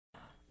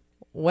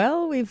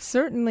Well, we've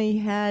certainly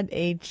had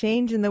a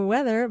change in the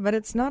weather, but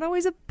it's not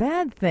always a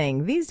bad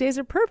thing. These days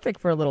are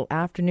perfect for a little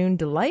afternoon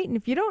delight. And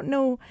if you don't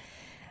know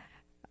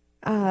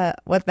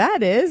what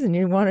that is, and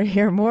you want to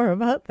hear more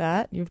about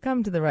that, you've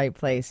come to the right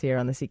place here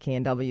on the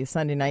CKNW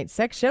Sunday Night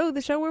Sex Show,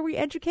 the show where we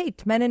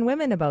educate men and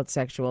women about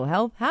sexual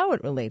health, how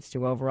it relates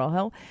to overall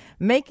health,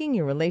 making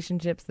your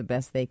relationships the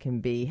best they can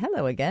be.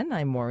 Hello again,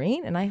 I'm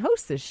Maureen, and I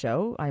host this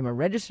show. I'm a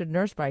registered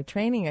nurse by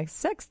training, a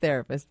sex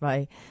therapist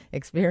by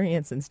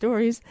experience and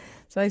stories.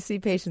 So I see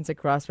patients at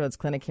Crossroads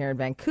Clinic here in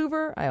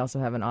Vancouver. I also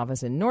have an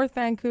office in North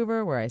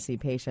Vancouver where I see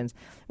patients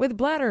with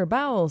bladder,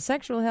 bowel,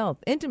 sexual health,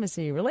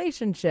 intimacy,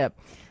 relationship,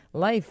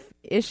 life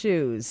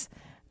issues,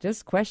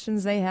 just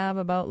questions they have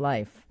about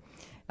life.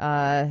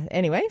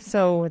 Anyway,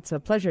 so it's a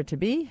pleasure to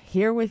be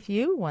here with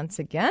you once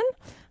again.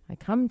 I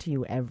come to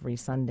you every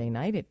Sunday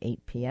night at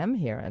 8 p.m.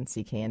 here on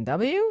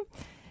CKNW.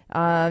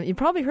 You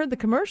probably heard the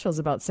commercials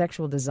about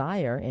sexual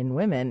desire in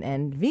women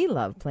and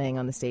V-Love playing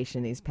on the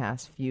station these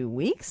past few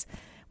weeks.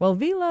 Well,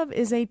 V-Love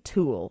is a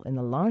tool in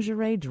the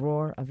lingerie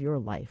drawer of your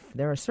life.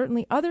 There are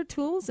certainly other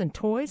tools and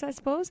toys, I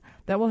suppose,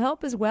 that will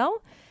help as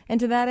well. And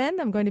to that end,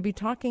 I'm going to be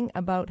talking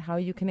about how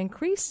you can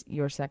increase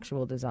your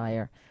sexual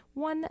desire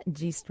one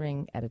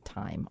G-string at a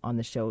time on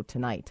the show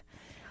tonight.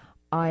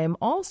 I am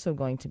also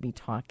going to be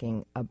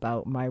talking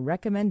about my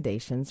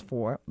recommendations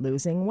for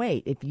losing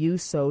weight, if you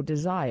so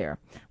desire.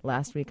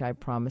 Last week, I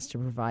promised to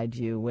provide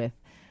you with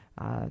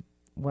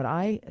what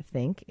I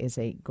think is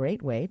a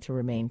great way to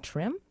remain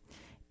trim,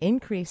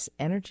 increase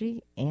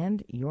energy,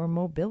 and your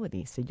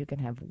mobility so you can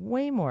have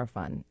way more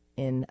fun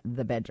in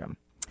the bedroom.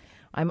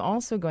 I'm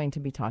also going to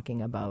be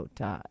talking about,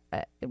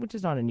 which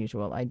is not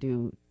unusual, I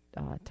do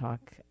talk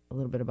a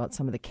little bit about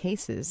some of the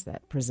cases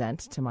that present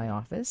to my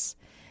office.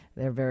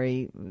 They're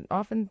very,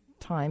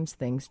 oftentimes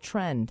things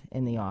trend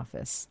in the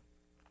office.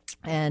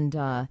 And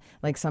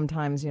like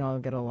sometimes, I'll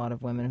get a lot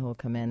of women who will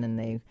come in and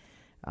they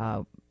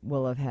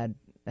will have had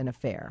an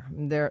affair.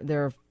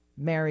 They're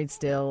married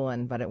still,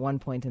 but at one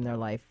point in their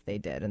life they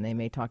did, and they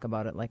may talk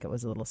about it like it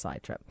was a little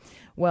side trip.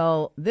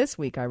 Well, this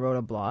week I wrote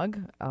a blog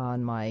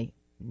on my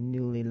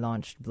newly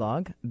launched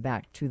blog,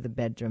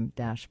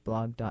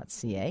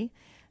 backtothebedroom-blog.ca,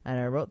 and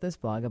I wrote this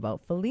blog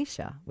about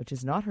Felicia, which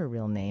is not her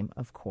real name,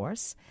 of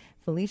course.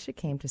 Felicia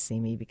came to see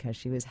me because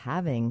she was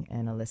having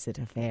an illicit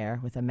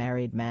affair with a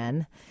married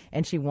man,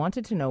 and she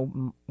wanted to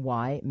know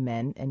why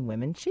men and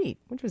women cheat,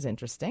 which was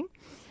interesting.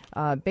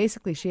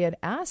 Basically, she had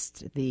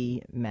asked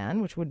the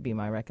man, which would be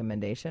my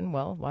recommendation,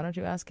 well, why don't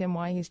you ask him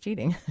why he's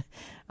cheating?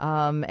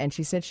 And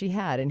she said she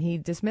had, and he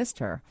dismissed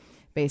her.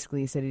 Basically,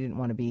 he said he didn't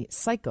want to be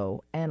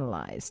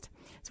psychoanalyzed.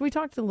 So we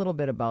talked a little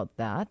bit about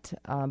that,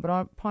 but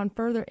upon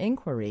further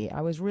inquiry, I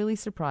was really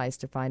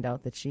surprised to find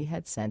out that she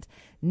had sent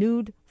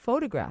nude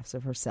photographs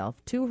of herself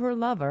to her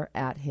lover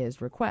at his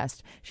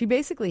request. She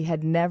basically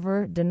had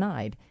never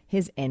denied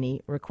his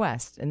any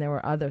request, and there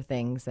were other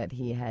things that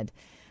he had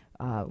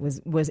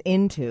was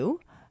into,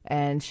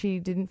 and she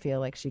didn't feel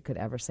like she could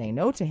ever say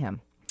no to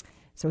him.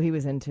 So he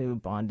was into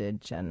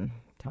bondage and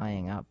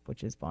tying up,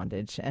 which is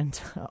bondage, and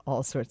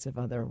all sorts of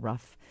other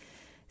rough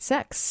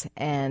sex,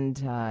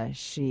 and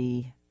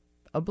she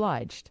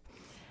obliged.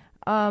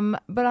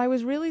 But I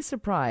was really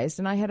surprised,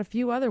 and I had a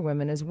few other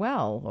women as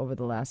well over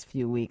the last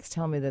few weeks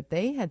tell me that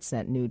they had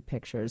sent nude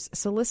pictures,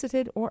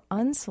 solicited or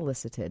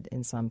unsolicited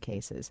in some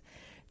cases,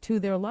 to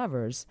their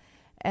lovers,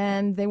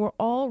 and they were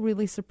all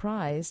really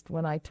surprised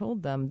when I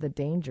told them the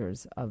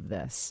dangers of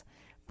this.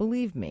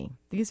 Believe me,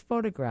 these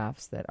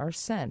photographs that are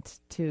sent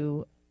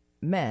to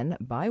men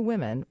by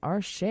women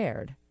are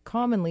shared,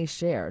 commonly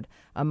shared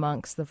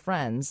amongst the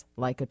friends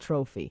like a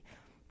trophy.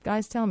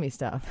 Guys tell me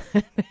stuff.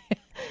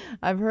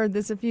 I've heard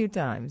this a few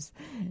times.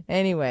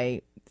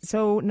 Anyway,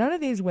 so none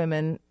of these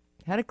women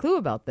had a clue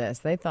about this.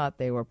 They thought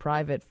they were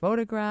private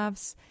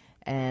photographs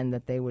and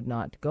that they would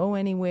not go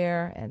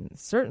anywhere, and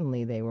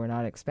certainly they were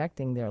not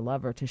expecting their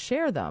lover to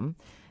share them,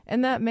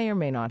 and that may or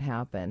may not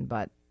happen,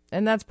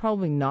 and that's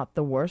probably not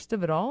the worst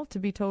of it all, to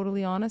be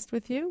totally honest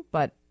with you,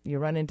 but you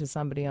run into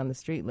somebody on the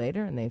street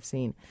later and they've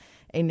seen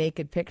a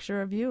naked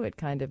picture of you, it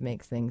kind of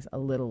makes things a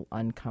little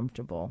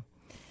uncomfortable.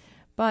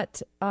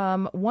 But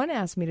one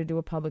asked me to do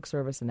a public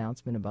service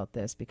announcement about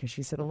this because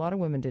she said a lot of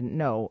women didn't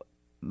know.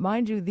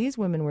 Mind you, these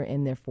women were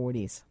in their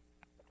 40s,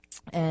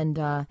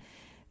 and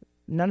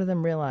none of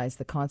them realized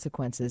the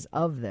consequences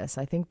of this.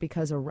 I think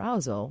because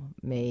arousal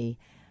may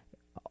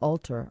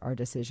alter our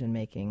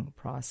decision-making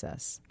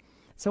process.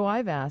 So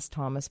I've asked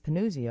Thomas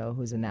Panuzio,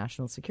 who's a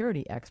national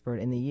security expert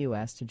in the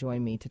U.S., to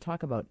join me to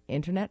talk about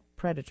internet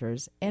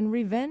predators and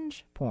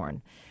revenge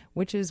porn,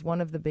 which is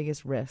one of the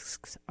biggest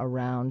risks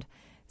around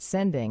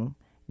sending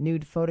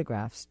nude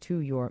photographs to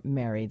your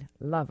married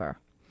lover.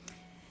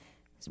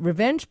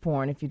 Revenge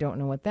porn, if you don't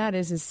know what that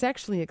is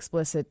sexually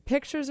explicit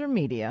pictures or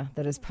media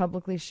that is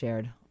publicly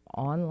shared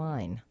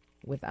online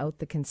without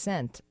the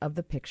consent of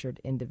the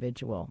pictured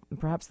individual. And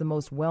perhaps the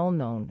most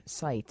well-known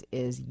site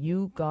is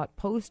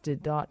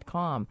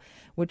YouGotPosted.com,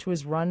 which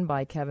was run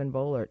by Kevin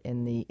Bollert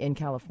in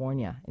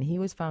California, and he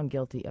was found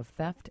guilty of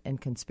theft and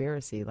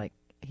conspiracy. Like,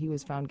 he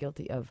was found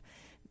guilty of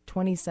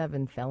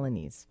 27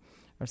 felonies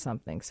or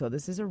something. So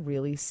this is a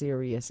really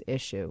serious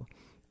issue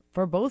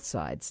for both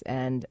sides.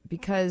 And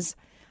because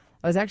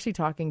I was actually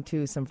talking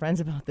to some friends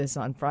about this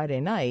on Friday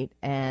night,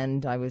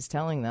 and I was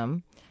telling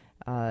them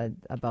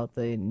about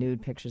the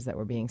nude pictures that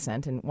were being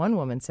sent. And one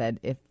woman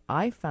said, if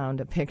I found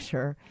a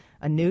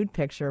nude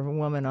picture of a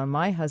woman on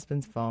my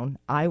husband's phone,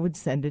 I would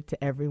send it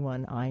to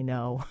everyone I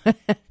know.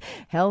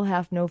 Hell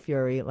hath no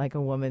fury like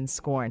a woman's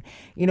scorn.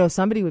 You know,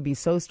 somebody would be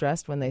so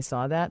stressed when they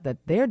saw that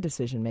their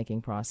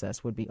decision-making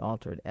process would be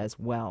altered as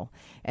well.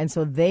 And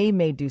so they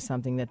may do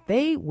something that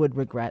they would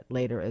regret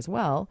later as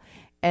well.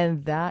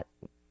 And that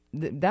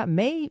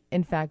may,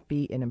 in fact,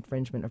 be an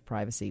infringement of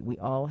privacy. We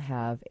all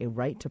have a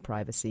right to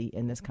privacy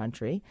in this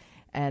country,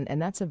 and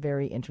that's a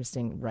very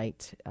interesting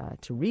right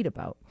to read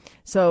about.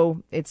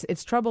 So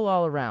it's trouble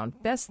all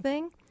around. Best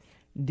thing,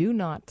 do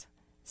not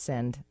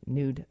send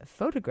nude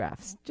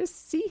photographs.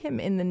 Just see him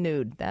in the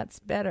nude. That's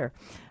better.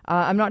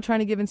 I'm not trying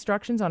to give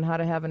instructions on how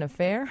to have an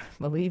affair,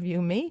 believe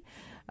you me.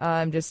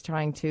 I'm just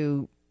trying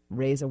to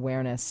raise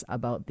awareness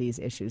about these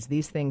issues.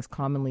 These things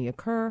commonly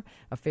occur.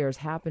 Affairs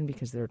happen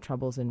because there are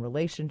troubles in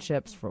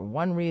relationships for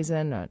one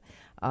reason,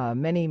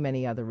 many,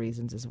 many other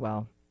reasons as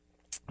well.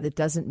 It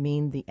doesn't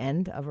mean the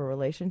end of a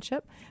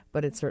relationship,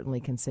 but it certainly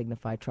can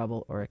signify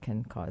trouble, or it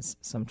can cause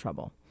some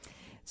trouble.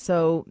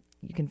 So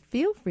you can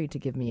feel free to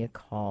give me a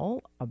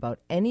call about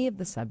any of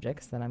the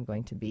subjects that I'm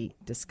going to be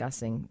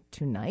discussing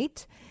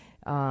tonight.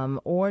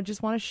 Or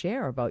just want to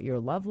share about your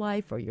love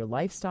life or your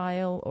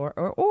lifestyle,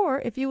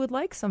 or if you would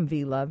like some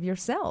V-Love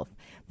yourself.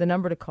 The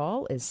number to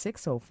call is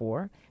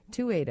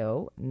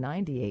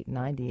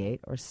 604-280-9898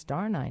 or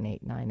star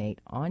 9898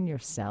 on your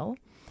cell.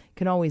 You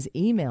can always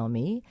email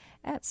me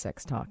at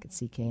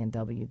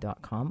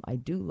sextalk@cknw.com. I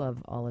do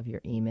love all of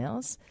your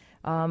emails.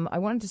 I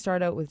wanted to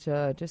start out with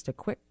just a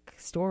quick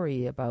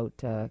story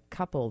about a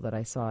couple that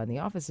I saw in the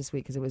office this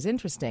week because it was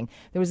interesting.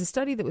 There was a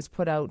study that was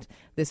put out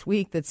this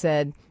week that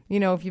said, you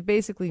know, if you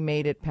basically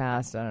made it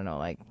past, I don't know,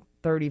 like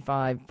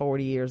 35,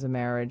 40 years of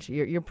marriage,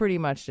 you're pretty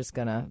much just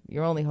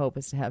your only hope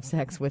is to have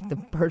sex with the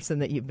person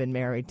that you've been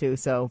married to.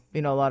 So,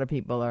 you know, a lot of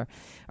people are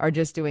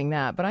just doing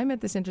that. But I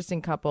met this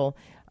interesting couple,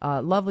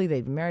 lovely.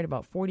 They've been married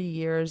about 40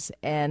 years,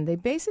 and they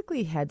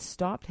basically had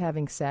stopped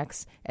having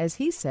sex, as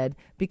he said,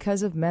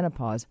 because of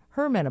menopause,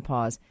 her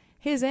menopause,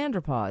 his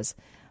andropause.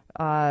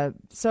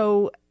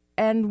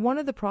 And one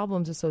of the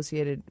problems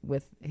associated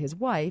with his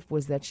wife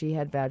was that she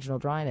had vaginal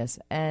dryness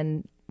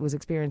and was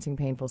experiencing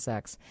painful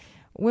sex.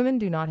 Women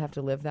do not have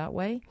to live that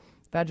way.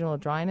 Vaginal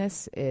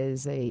dryness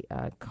is a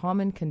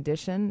common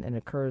condition and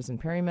occurs in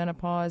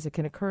perimenopause. It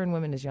can occur in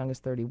women as young as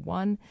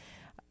 31.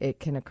 It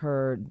can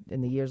occur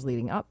in the years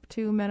leading up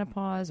to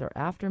menopause or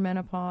after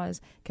menopause.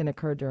 It can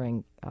occur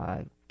during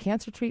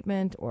cancer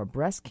treatment or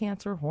breast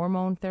cancer,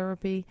 hormone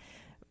therapy,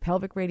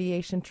 pelvic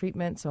radiation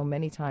treatment, so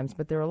many times.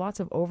 But there are lots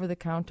of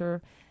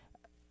over-the-counter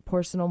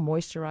personal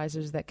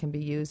moisturizers that can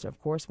be used. Of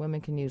course,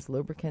 women can use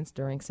lubricants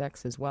during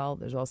sex as well.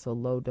 There's also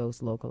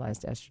low-dose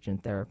localized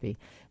estrogen therapy.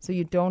 So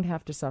you don't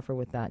have to suffer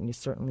with that, and you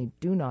certainly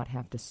do not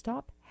have to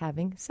stop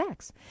having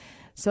sex.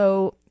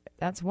 So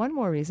that's one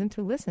more reason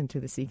to listen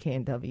to the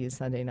CKNW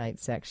Sunday Night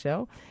Sex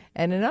Show.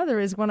 And another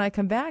is when I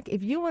come back,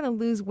 if you want to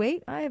lose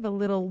weight, I have a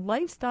little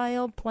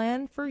lifestyle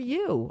plan for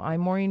you.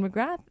 I'm Maureen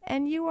McGrath,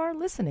 and you are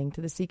listening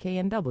to the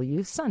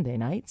CKNW Sunday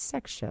Night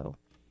Sex Show.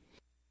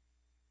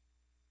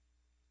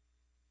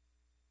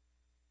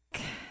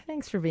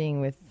 Thanks for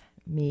being with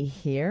me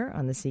here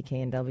on the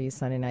CKNW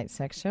Sunday Night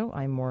Sex Show.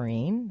 I'm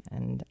Maureen,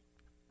 and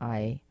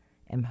I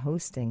am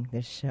hosting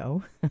this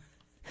show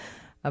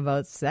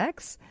about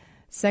sex,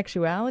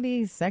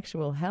 sexuality,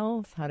 sexual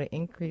health, how to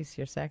increase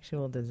your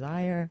sexual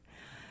desire,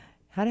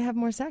 how to have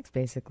more sex,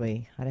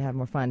 basically, how to have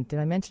more fun. Did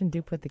I mention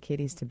do put the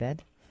kitties to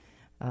bed?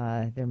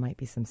 There might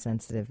be some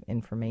sensitive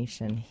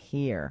information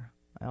here.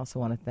 I also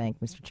want to thank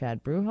Mr.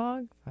 Chad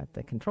Bruhog at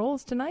the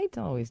controls tonight,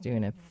 always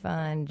doing a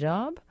fine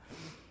job.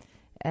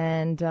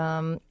 And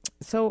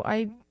so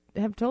I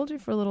have told you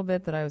for a little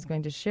bit that I was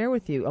going to share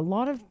with you. A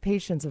lot of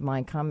patients of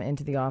mine come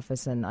into the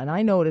office, and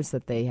I notice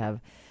that they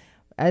have,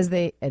 as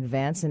they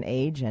advance in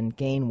age and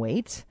gain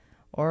weight,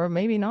 or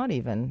maybe not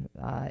even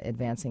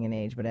advancing in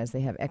age, but as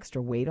they have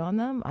extra weight on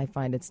them, I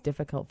find it's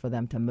difficult for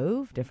them to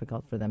move,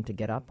 difficult for them to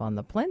get up on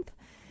the plinth,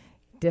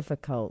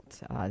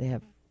 difficult. They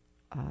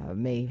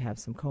may have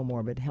some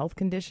comorbid health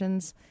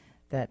conditions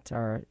that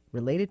are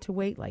related to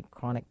weight, like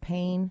chronic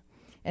pain.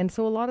 And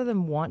so a lot of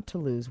them want to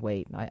lose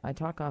weight. I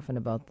talk often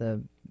about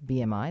the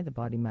BMI, the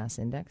body mass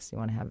index. You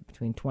want to have it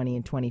between 20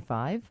 and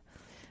 25.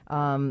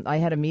 I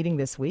had a meeting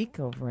this week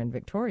over in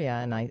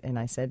Victoria, and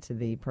I said to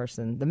the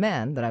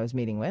man that I was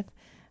meeting with,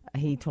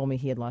 he told me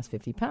he had lost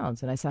 50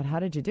 pounds. And I said, how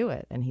did you do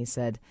it? And he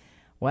said,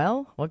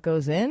 well, what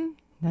goes in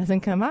doesn't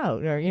come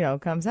out, or,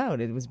 comes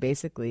out. It was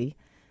basically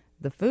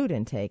the food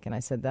intake. And I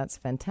said, that's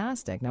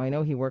fantastic. Now, I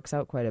know he works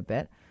out quite a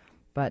bit,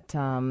 but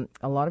a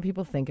lot of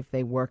people think if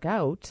they work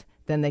out,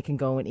 then they can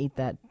go and eat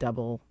that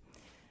double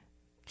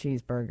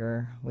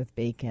cheeseburger with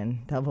bacon.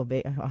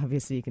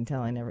 Obviously, you can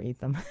tell I never eat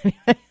them.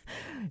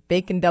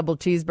 Bacon double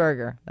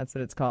cheeseburger. That's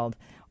what it's called.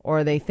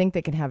 or they think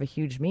they can have a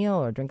huge meal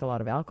or drink a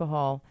lot of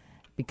alcohol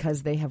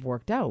because they have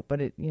worked out. But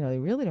they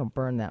really don't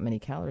burn that many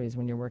calories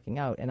when you're working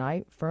out. And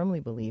I firmly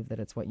believe that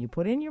it's what you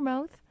put in your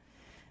mouth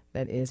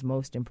that is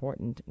most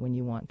important when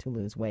you want to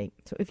lose weight.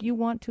 So if you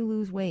want to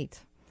lose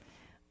weight,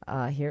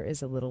 here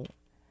is a little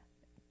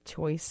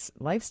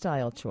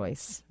lifestyle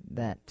choice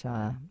that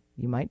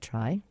you might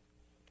try.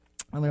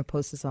 I'm going to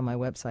post this on my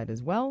website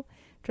as well,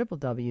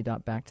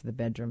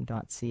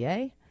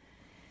 www.backtothebedroom.ca.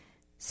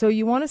 So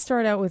you want to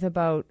start out with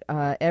about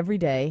every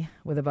day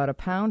with about a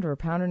pound or a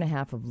pound and a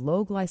half of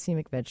low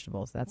glycemic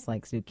vegetables. That's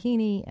like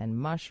zucchini and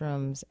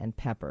mushrooms and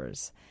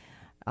peppers.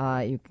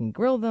 You can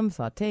grill them,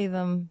 saute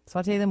them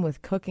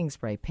with cooking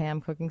spray, Pam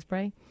cooking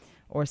spray,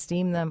 or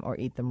steam them or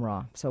eat them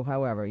raw. So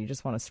however, you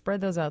just want to spread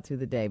those out through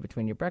the day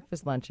between your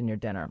breakfast, lunch, and your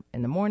dinner.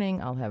 In the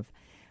morning, I'll have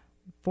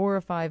 4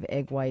 or 5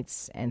 egg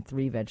whites and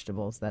 3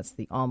 vegetables. That's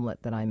the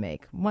omelet that I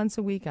make. Once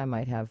a week, I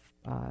might have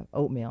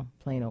oatmeal,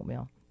 plain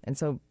oatmeal. And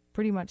so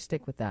pretty much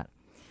stick with that.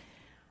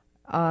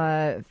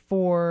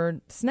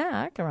 For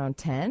snack, around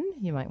 10,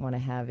 you might want to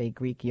have a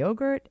Greek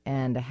yogurt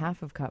and a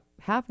half a cup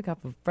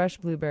of fresh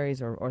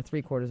blueberries or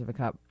 3/4 of a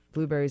cup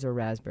blueberries or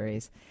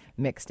raspberries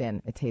mixed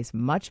in. It tastes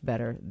much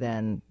better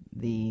than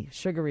the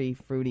sugary,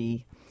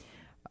 fruity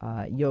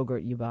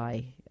yogurt you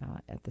buy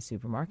at the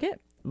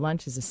supermarket.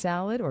 Lunch is a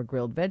salad or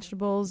grilled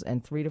vegetables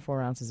and 3 to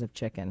 4 ounces of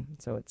chicken.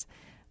 So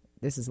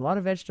this is a lot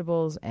of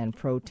vegetables and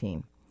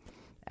protein.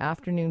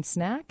 Afternoon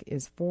snack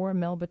is 4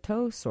 Melba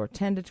toasts or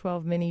 10 to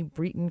 12 mini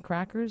Breton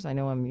crackers. I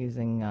know I'm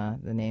using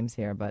the names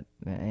here, but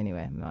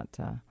anyway, I'm not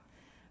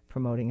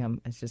promoting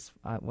them. It's just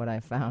what I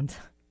found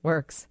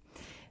works.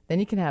 Then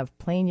you can have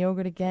plain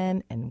yogurt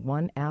again and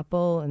 1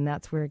 apple, and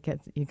that's where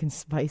you can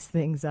spice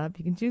things up.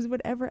 You can choose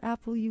whatever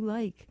apple you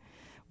like.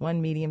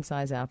 1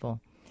 medium-sized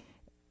apple.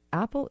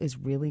 Apple is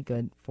really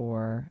good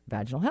for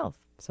vaginal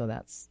health, so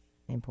that's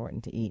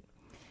important to eat.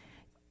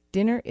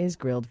 Dinner is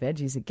grilled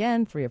veggies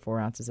again, 3 or 4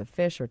 ounces of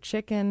fish or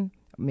chicken.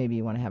 Maybe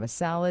you want to have a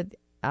salad.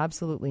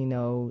 Absolutely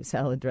no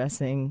salad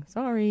dressing.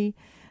 Sorry.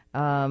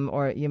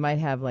 Or you might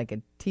have like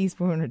a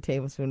teaspoon or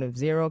tablespoon of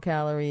 0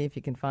 calorie if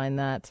you can find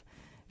that.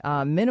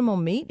 Minimal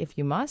meat if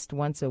you must,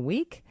 once a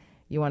week.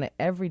 You want to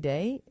every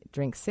day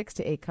drink 6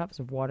 to 8 cups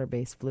of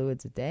water-based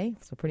fluids a day,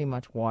 so pretty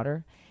much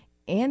water,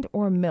 and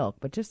or milk,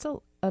 but just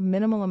a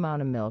minimal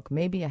amount of milk,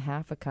 maybe a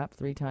half a cup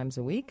 3 times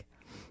a week.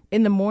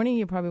 In the morning,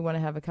 you probably want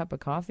to have a cup of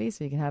coffee,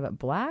 so you can have it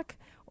black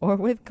or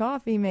with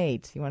Coffee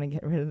Mate. You want to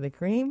get rid of the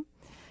cream,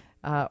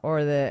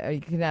 or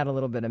you can add a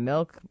little bit of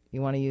milk.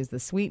 You want to use the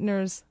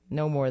sweeteners,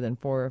 no more than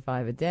 4 or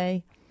 5 a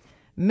day.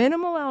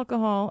 Minimal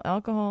alcohol.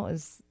 Alcohol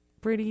is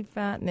pretty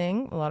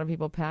fattening. A lot of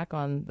people pack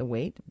on the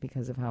weight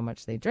because of how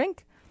much they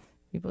drink.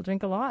 People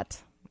drink a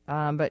lot.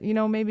 But,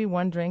 maybe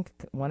one drink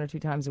 1 or 2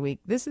 times a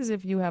week. This is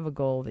if you have a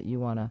goal that you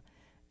want to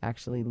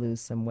actually lose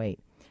some weight.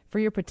 For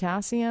your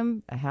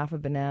potassium, a half a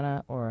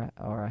banana or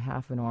a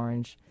half an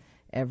orange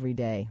every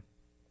day.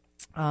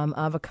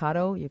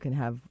 Avocado, you can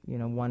have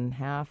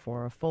 1/2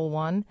 or a full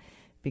one,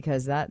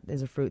 because that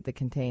is a fruit that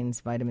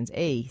contains vitamins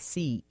A,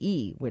 C,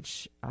 E,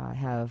 which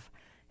have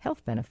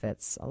health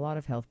benefits, a lot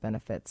of health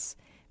benefits,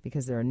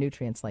 because there are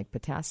nutrients like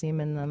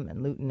potassium in them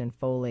and lutein and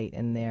folate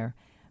in there.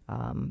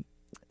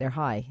 They're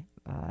high.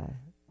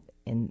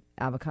 And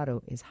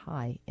avocado is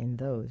high in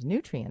those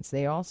nutrients.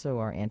 They also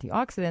are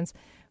antioxidants,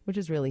 which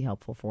is really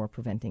helpful for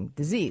preventing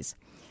disease.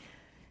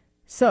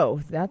 So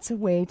that's a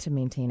way to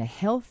maintain a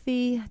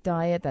healthy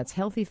diet. That's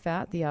healthy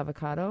fat, the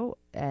avocado,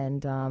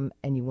 and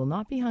you will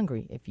not be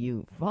hungry. If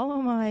you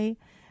follow my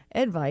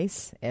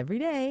advice every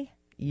day,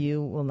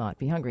 you will not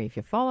be hungry. If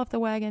you fall off the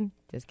wagon,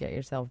 just get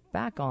yourself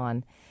back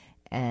on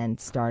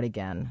and start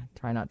again.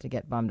 Try not to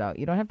get bummed out.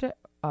 You don't have to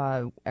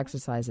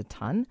exercise a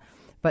ton,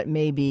 but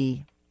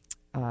maybe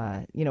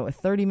a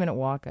 30-minute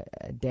walk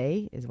a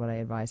day is what I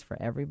advise for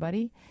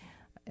everybody.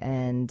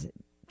 And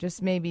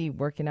just maybe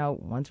working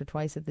out once or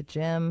twice at the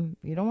gym.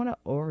 You don't want to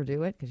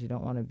overdo it because you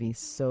don't want to be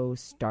so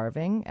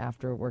starving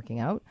after working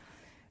out.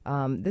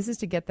 This is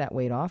to get that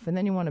weight off, and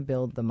then you want to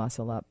build the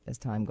muscle up as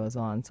time goes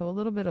on. So a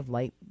little bit of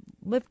light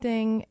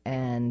lifting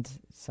and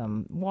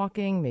some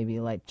walking, maybe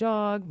a light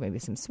jog, maybe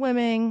some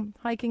swimming,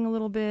 hiking a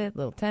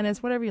little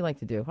tennis, whatever you like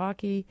to do,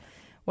 hockey,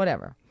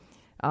 whatever.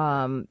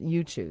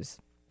 You choose.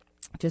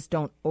 Just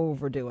don't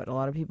overdo it. A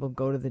lot of people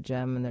go to the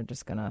gym and they're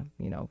just going to,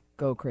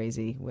 go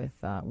crazy with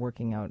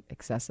working out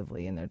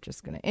excessively, and they're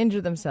just going to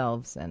injure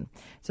themselves. And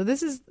so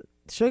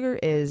sugar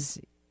is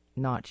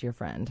not your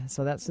friend.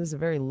 So this is a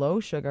very low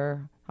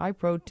sugar, high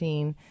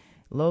protein,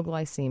 low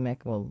glycemic,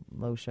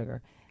 low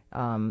sugar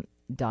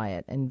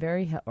diet, and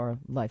or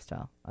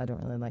lifestyle. I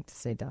don't really like to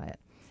say diet.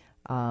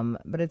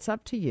 But it's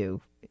up to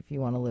you if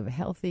you want to live a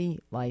healthy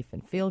life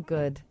and feel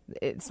good.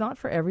 It's not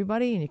for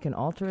everybody, and you can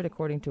alter it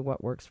according to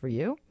what works for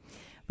you.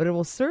 But it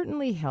will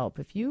certainly help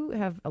if you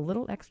have a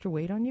little extra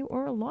weight on you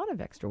or a lot of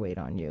extra weight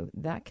on you.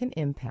 That can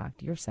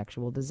impact your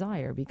sexual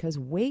desire, because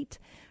weight,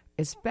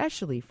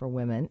 especially for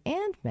women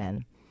and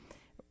men,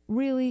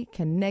 really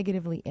can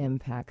negatively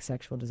impact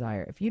sexual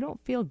desire. If you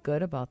don't feel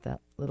good about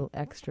that little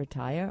extra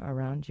tire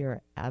around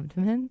your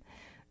abdomen,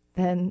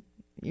 then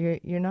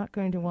you're not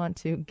going to want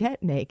to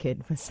get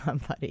naked with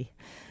somebody.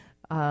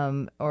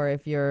 Or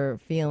if you're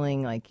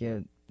feeling like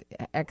you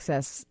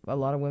excess, a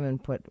lot of women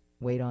put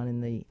weight on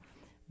in the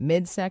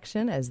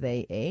midsection as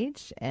they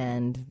age,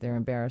 and they're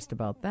embarrassed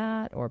about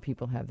that, or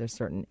people have their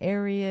certain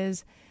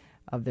areas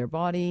of their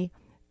body.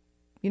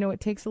 It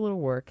takes a little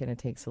work and it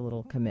takes a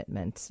little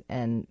commitment,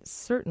 and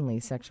certainly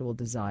sexual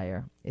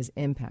desire is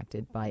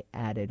impacted by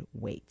added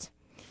weight.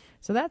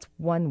 So that's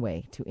one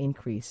way to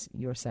increase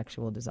your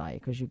sexual desire,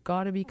 because you've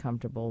got to be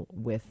comfortable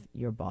with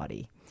your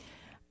body.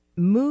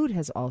 Mood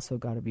has also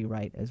got to be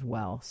right as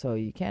well. So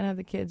you can't have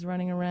the kids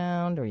running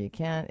around, or it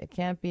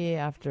can't be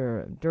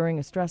during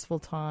a stressful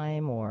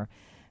time, or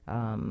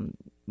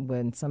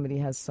when somebody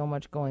has so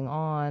much going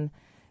on.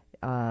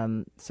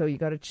 So you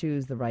got to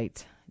choose the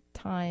right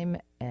time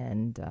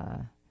and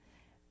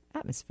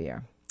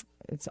atmosphere.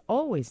 It's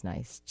always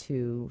nice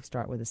to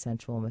start with a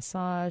sensual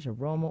massage,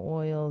 aroma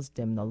oils,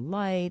 dim the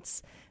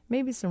lights,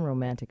 maybe some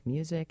romantic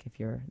music if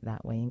you're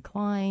that way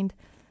inclined,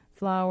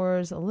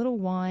 flowers, a little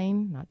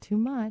wine, not too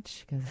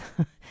much because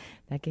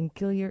that can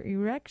kill your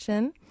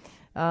erection,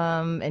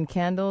 and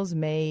candles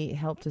may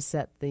help to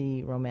set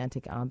the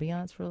romantic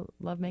ambiance for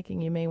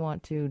lovemaking. You may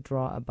want to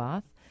draw a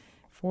bath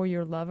for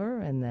your lover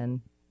and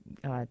then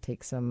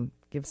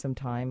give some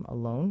time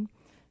alone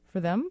for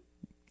them,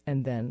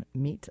 and then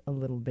meet a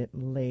little bit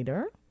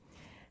later.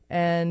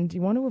 And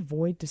you want to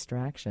avoid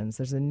distractions.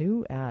 There's a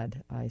new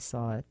ad I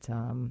saw it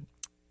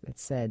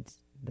said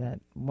that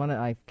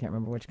I can't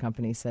remember which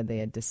company said they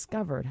had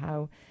discovered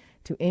how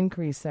to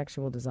increase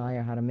sexual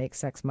desire, how to make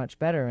sex much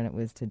better, and it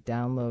was to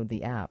download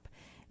the app.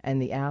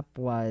 And the app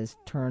was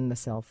turn the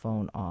cell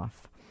phone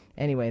off.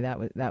 Anyway,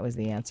 that was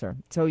the answer.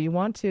 So you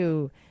want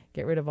to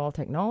get rid of all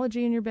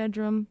technology in your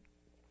bedroom,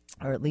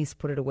 or at least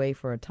put it away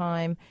for a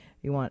time.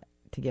 You want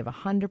to give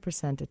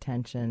 100%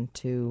 attention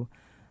to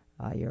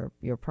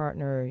your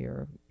partner,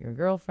 your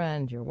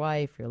girlfriend, your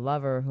wife, your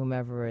lover,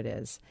 whomever it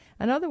is.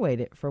 Another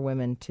way for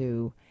women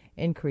to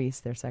increase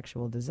their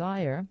sexual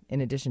desire,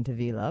 in addition to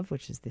V-Love,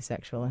 which is the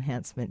sexual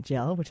enhancement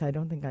gel, which I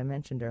don't think I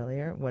mentioned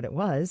earlier what it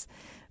was,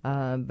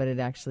 but it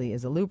actually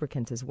is a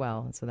lubricant as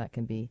well, so that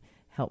can be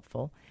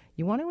helpful.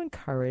 You want to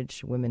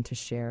encourage women to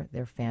share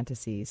their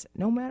fantasies,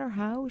 no matter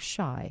how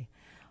shy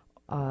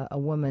a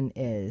woman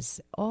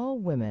is. All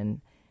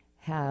women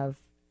have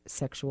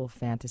sexual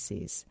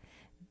fantasies,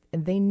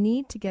 and they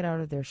need to get out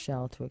of their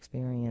shell to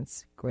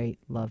experience great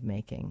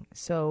lovemaking.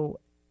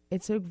 So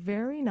it's a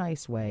very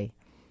nice way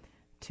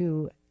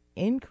to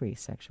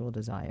increase sexual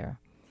desire,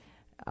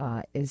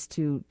 is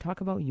to talk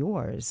about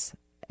yours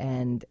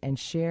and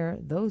share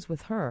those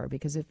with her.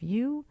 Because if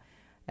you,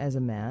 as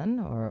a man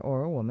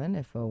or a woman,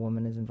 if a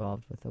woman is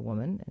involved with a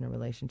woman in a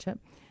relationship,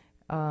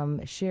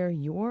 share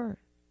your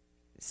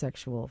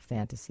sexual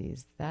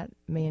fantasies, that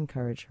may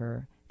encourage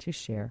her to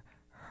share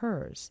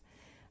hers.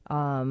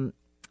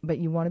 But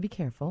you want to be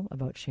careful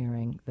about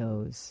sharing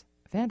those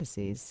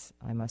fantasies.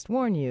 I must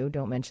warn you,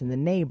 don't mention the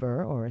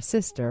neighbor or a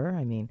sister.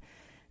 I mean,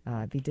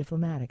 be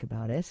diplomatic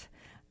about it.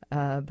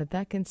 But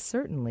that can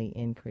certainly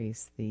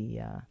increase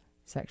the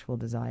sexual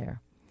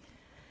desire.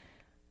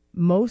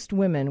 Most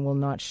women will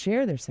not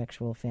share their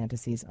sexual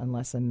fantasies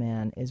unless a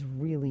man is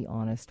really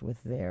honest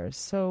with theirs.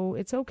 So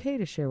it's okay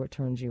to share what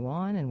turns you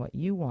on and what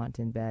you want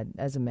in bed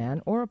as a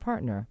man or a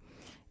partner.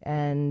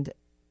 And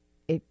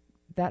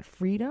that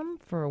freedom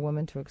for a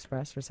woman to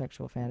express her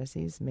sexual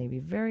fantasies may be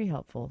very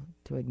helpful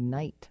to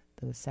ignite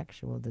those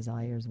sexual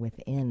desires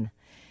within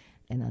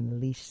and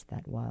unleash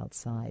that wild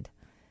side.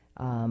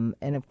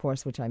 And of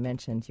course, which I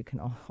mentioned, you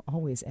can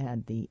always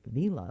add the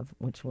V-Love,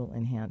 which will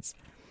enhance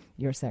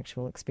your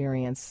sexual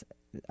experience.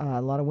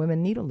 A lot of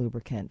women need a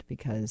lubricant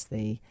because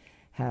they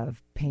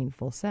have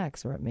painful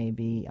sex, or it may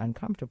be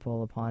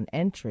uncomfortable upon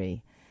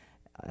entry.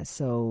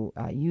 So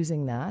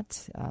using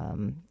that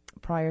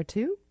prior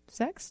to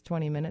sex,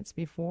 20 minutes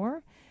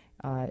before.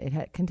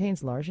 It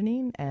contains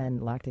larginine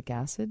and lactic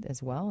acid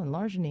as well, and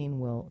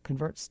larginine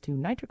converts to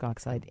nitric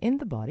oxide in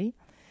the body,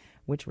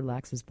 which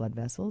relaxes blood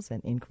vessels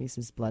and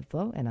increases blood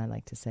flow. And I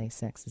like to say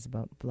sex is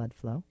about blood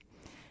flow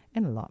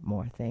and a lot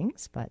more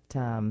things. But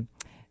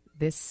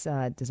this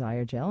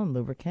desire gel and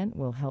lubricant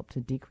will help to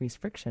decrease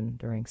friction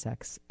during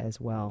sex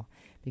as well,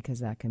 because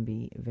that can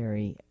be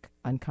very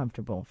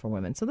uncomfortable for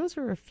women. So those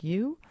are a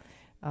few.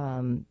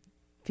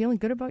 Feeling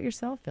good about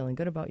yourself, feeling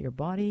good about your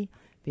body,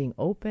 being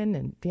open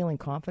and feeling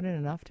confident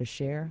enough to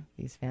share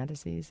these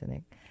fantasies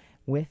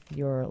with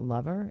your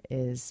lover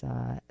is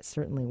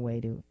certainly a way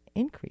to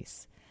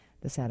increase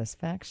the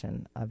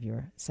satisfaction of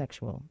your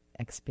sexual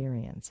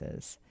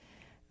experiences.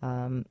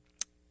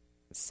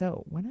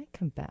 So when I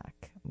come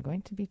back, I'm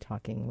going to be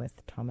talking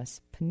with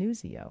Thomas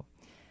Pannuzio.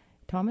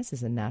 Thomas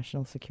is a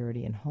national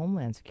security and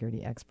homeland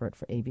security expert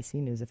for ABC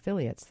News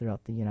affiliates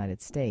throughout the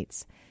United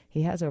States.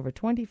 He has over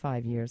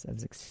 25 years of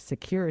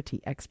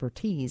security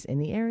expertise in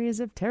the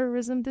areas of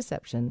terrorism,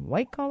 deception,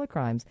 white-collar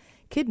crimes,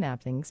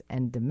 kidnappings,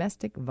 and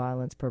domestic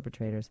violence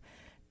perpetrators.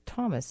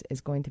 Thomas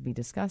is going to be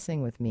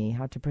discussing with me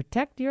how to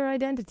protect your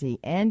identity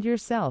and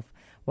yourself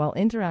while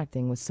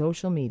interacting with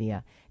social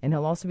media. And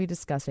he'll also be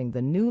discussing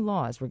the new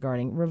laws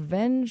regarding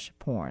revenge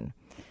porn.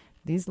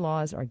 These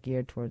laws are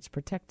geared towards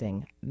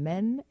protecting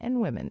men and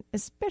women,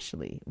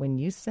 especially when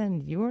you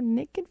send your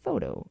naked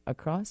photo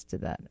across to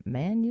that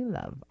man you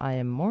love. I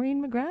am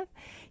Maureen McGrath.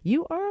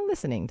 You are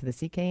listening to the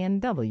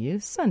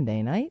CKNW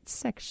Sunday Night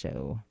Sex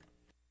Show.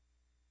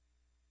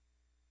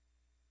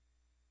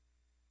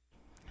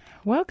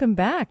 Welcome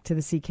back to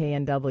the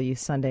CKNW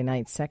Sunday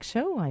Night Sex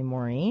Show. I'm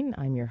Maureen.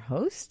 I'm your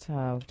host.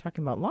 We're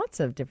talking about lots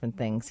of different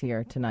things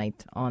here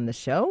tonight on the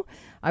show.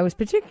 I was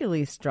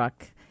particularly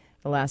struck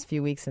the last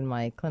few weeks in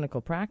my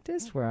clinical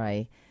practice where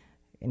I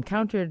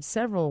encountered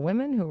several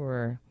women who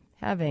were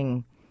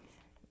having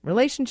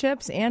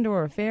relationships and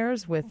or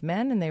affairs with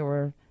men, and they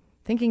were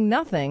thinking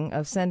nothing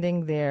of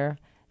sending their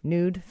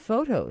nude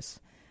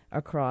photos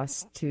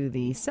across to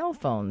the cell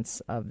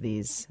phones of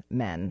these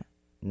men,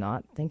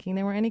 not thinking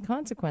there were any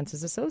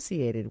consequences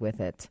associated with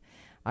it.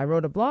 I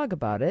wrote a blog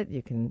about it.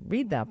 You can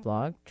read that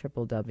blog,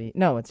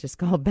 it's just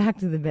called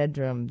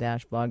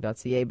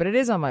backtothebedroom-blog.ca, but it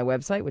is on my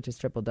website, which is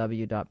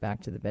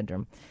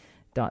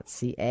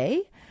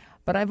www.backtothebedroom.ca.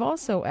 But I've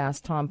also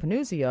asked Tom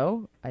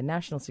Panuzio, a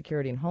national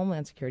security and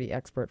homeland security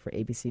expert for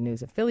ABC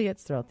News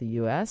affiliates throughout the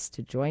U.S.,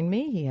 to join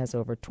me. He has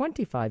over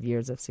 25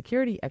 years of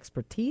security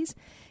expertise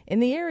in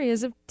the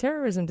areas of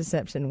terrorism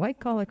deception,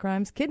 white-collar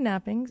crimes,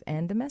 kidnappings,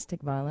 and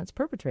domestic violence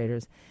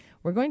perpetrators.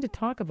 We're going to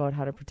talk about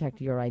how to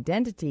protect your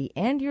identity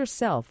and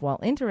yourself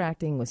while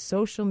interacting with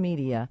social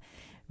media.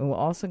 And we're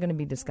also going to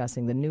be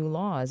discussing the new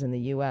laws in the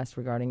U.S.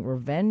 regarding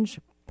revenge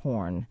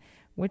porn,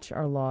 which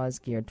are laws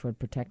geared toward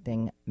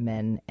protecting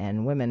men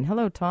and women.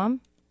 Hello, Tom.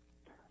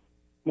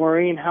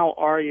 Maureen, how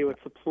are you?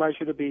 It's a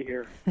pleasure to be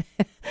here.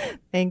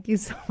 Thank you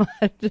so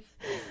much.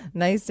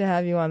 Nice to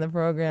have you on the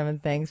program,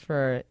 and thanks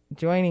for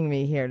joining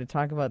me here to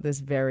talk about this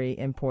very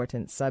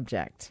important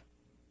subject.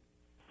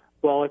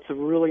 Well, it's a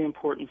really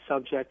important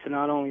subject to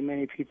not only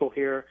many people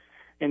here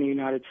in the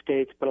United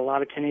States, but a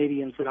lot of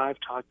Canadians that I've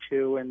talked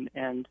to, and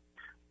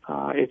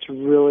it's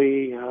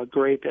really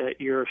great that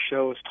your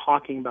show is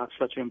talking about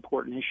such an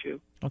important issue.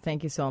 Well,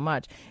 thank you so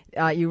much.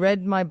 You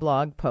read my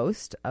blog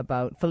post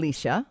about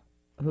Felicia,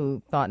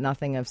 who thought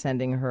nothing of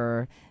sending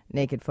her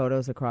naked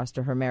photos across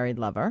to her married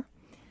lover.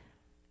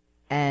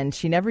 And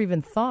she never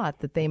even thought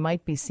that they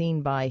might be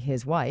seen by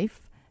his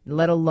wife,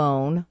 let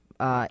alone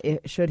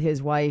should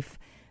his wife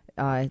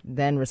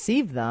then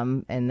receive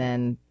them and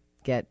then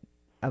get,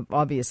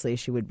 obviously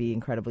she would be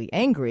incredibly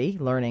angry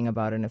learning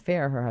about an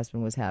affair her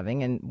husband was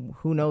having, and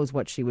who knows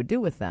what she would do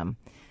with them.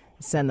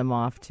 Send them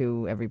off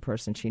to every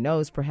person she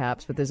knows,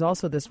 perhaps. But there's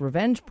also this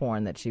revenge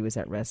porn that she was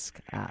at risk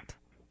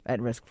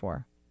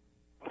for.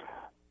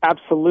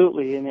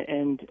 Absolutely,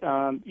 and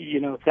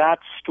that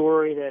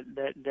story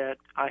that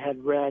I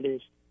had read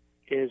is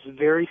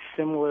very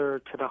similar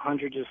to the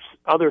hundreds of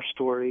other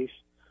stories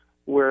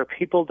where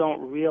people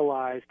don't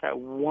realize that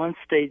once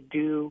they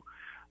do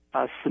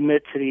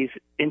submit to these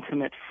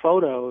intimate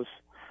photos,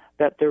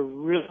 that they're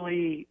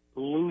really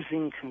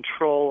losing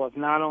control of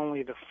not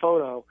only the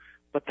photo,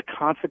 but the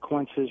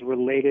consequences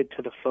related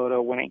to the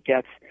photo when it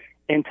gets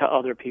into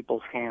other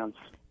people's hands.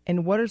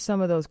 And what are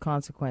some of those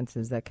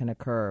consequences that can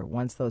occur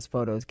once those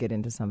photos get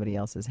into somebody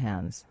else's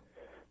hands?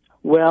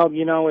 Well,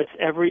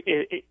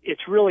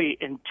 it's really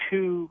in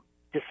two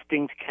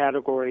distinct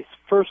categories.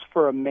 First,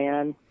 for a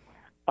man,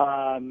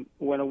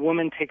 when a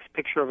woman takes a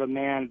picture of a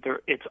man,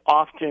 it's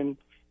often,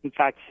 in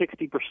fact,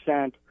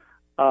 60%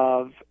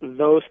 of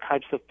those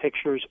types of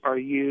pictures are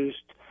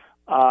used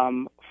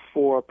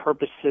for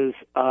purposes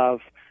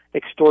of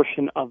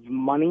extortion of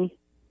money,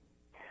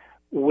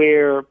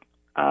 where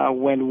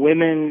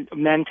when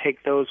men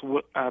take those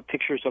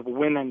pictures of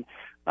women,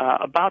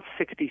 about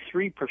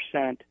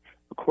 63%,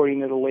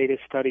 according to the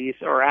latest studies,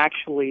 are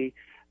actually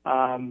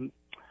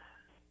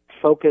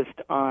focused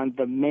on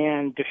the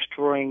man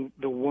destroying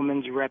the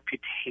woman's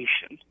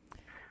reputation.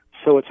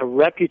 So it's a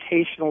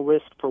reputational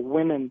risk for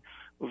women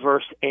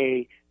versus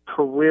a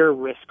career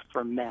risk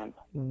for men.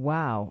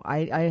 Wow.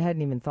 I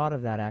hadn't even thought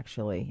of that,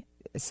 actually.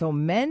 So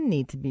men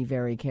need to be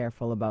very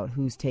careful about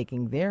who's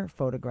taking their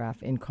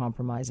photograph in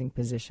compromising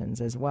positions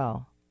as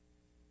well.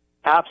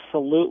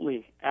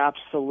 Absolutely.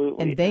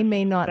 And they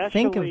may not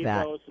think of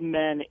that. Especially those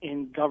men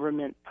in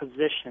government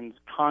positions,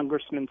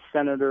 congressmen,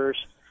 senators,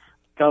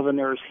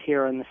 governors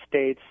here in the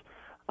States,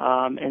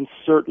 and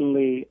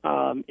certainly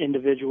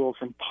individuals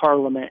in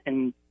Parliament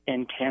in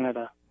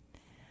Canada.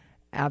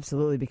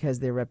 Absolutely, because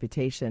their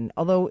reputation.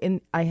 Although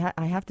I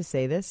have to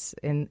say this,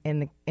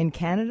 in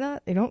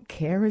Canada, they don't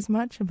care as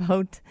much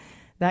about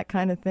that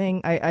kind of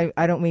thing.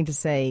 I don't mean to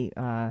say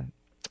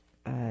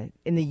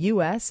in the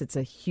U.S. it's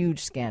a huge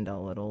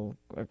scandal. It'll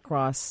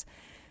across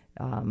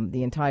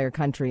the entire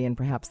country and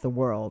perhaps the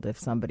world if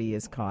somebody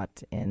is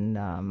caught in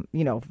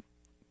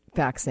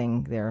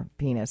faxing their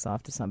penis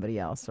off to somebody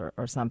else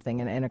or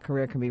something, and a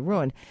career can be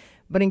ruined.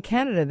 But in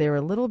Canada, they're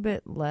a little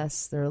bit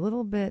less. They're a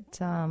little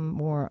bit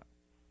more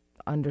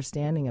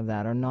understanding of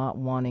that or not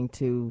wanting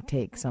to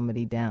take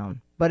somebody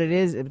down. But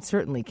it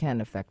certainly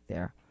can affect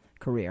their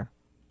career.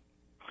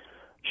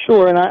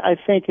 Sure, and I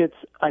think it's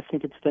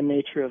the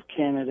nature of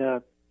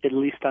Canada, at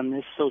least on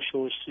this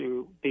social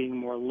issue, being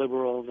more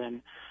liberal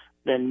than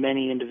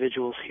many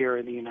individuals here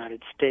in the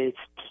United States,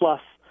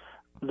 plus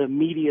the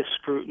media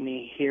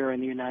scrutiny here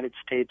in the United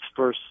States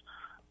versus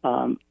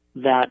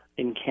that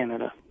in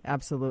Canada.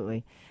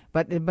 Absolutely.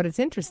 But it's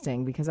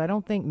interesting because I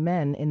don't think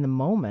men in the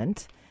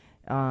moment,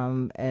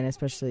 and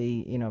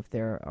especially, if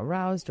they're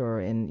aroused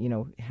or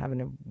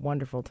having a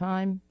wonderful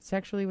time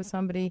sexually with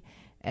somebody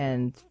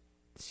and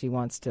she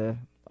wants to,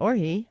 or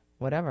he,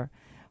 whatever,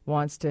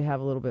 wants to have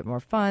a little bit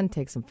more fun,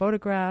 take some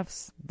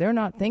photographs, they're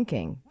not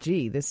thinking,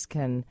 gee, this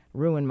can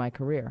ruin my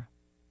career.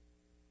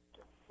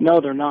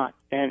 No, they're not.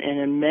 And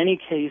in many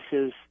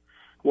cases,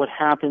 what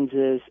happens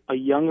is a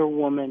younger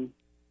woman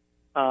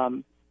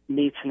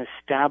meets an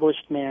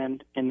established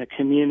man in the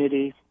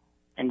community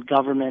and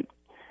government,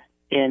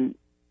 and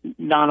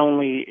not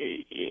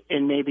only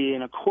maybe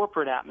in a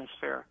corporate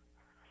atmosphere.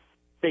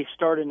 They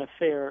start an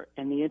affair,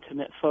 and the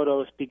intimate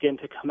photos begin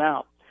to come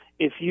out.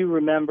 If you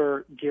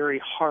remember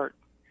Gary Hart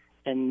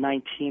in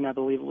I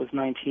believe it was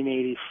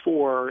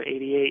 1984 or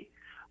 88,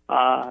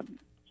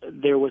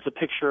 there was a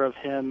picture of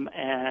him,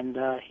 and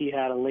he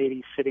had a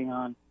lady sitting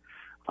on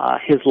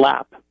his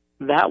lap.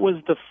 That was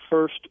the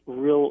first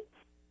real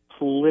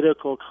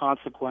political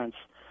consequence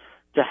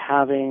to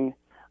having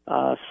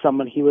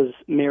someone, he was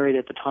married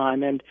at the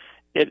time, and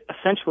it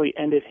essentially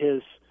ended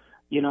his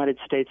United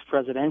States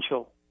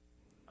presidential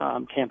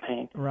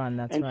campaign. Ron,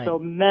 that's and right. So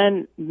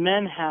men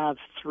have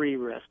three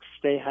risks.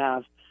 They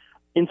have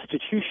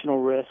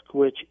institutional risk,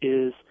 which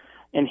is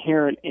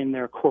inherent in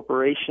their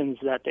corporations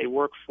that they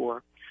work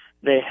for.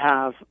 They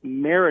have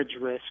marriage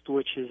risk,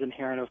 which is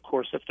inherent, of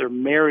course, if they're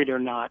married or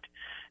not.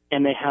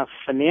 And they have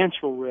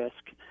financial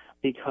risk,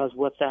 because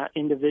what that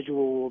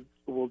individual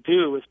will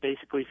do is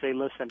basically say,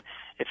 listen,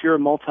 if you're a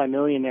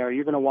multimillionaire,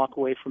 you're going to walk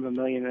away from $1.5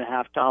 million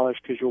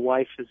because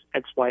your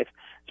ex-wife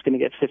is going to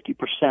get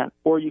 50%,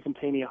 or you can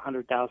pay me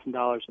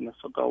 $100,000 and this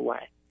will go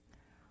away.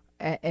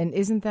 And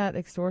isn't that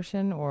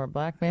extortion or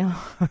blackmail?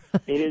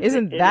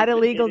 Isn't that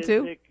illegal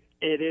too?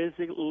 It is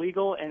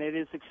illegal and it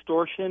is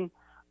extortion,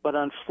 but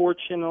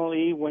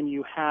unfortunately, when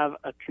you have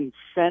a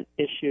consent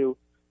issue,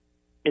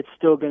 it's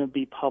still going to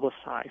be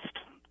publicized,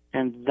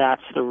 and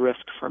that's the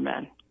risk for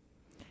men.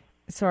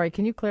 Sorry,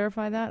 can you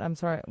clarify that? I'm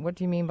sorry. What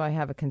do you mean by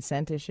have a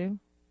consent issue?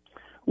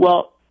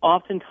 Well,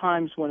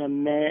 oftentimes when a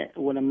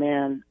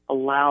man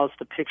allows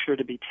the picture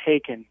to be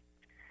taken,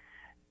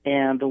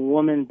 and the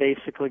woman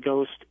basically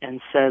goes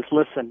and says,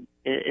 "Listen,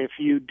 if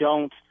you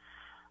don't,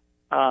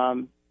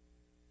 pay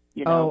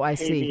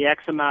the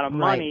X amount of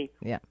money,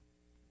 yeah,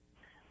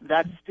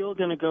 that's still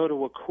going to go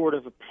to a court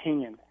of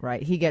opinion."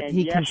 Right. He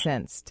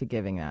consents to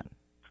giving that.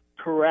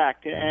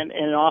 Correct,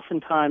 and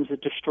oftentimes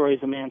it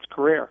destroys a man's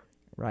career.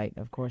 Right,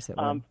 of course it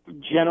will.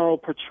 General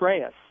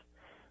Petraeus,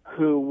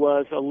 who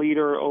was a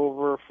leader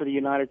for the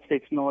United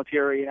States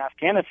military in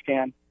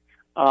Afghanistan,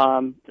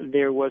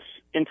 there was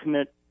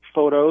intimate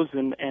photos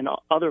and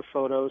other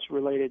photos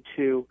related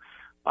to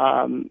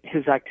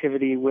his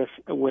activity with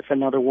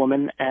another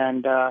woman,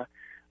 and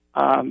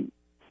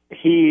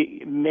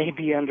he may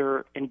be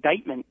under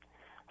indictment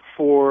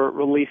for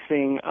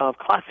releasing of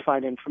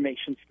classified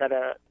information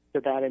to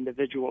that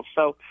individual.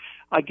 So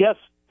I guess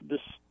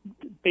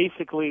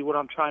basically what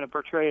I'm trying to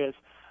portray is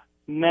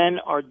men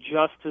are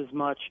just as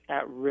much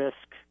at risk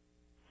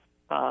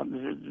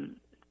than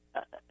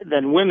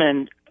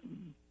women,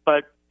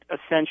 but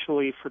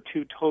essentially for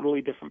two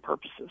totally different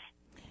purposes.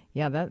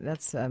 Yeah,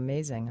 that's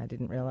amazing. I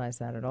didn't realize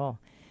that at all.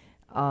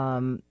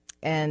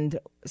 And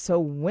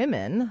so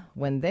women,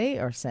 when they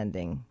are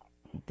sending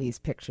these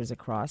pictures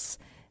across,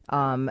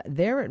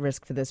 they're at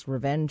risk for this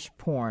revenge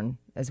porn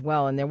as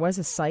well. And there was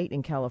a site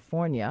in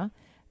California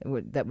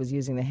that was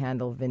using the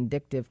handle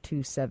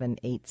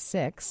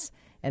Vindictive2786,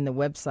 and the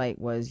website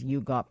was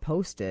You Got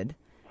Posted.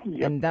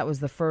 Yep. And that was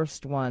the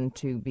first one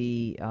to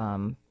be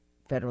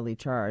federally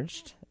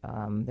charged.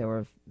 There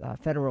were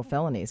federal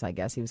felonies, I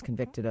guess. He was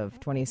convicted of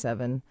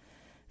 27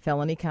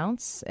 felony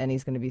counts, and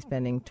he's going to be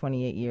spending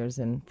 28 years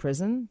in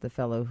prison, the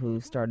fellow who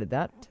started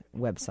that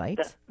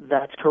website.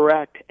 That's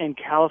correct. And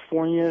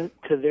California,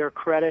 to their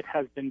credit,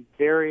 has been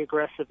very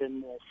aggressive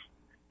in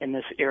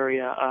this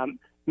area.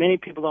 Many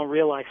people don't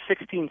realize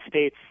 16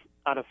 states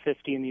out of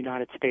 50 in the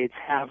United States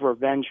have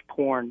revenge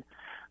porn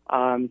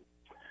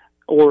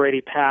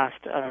already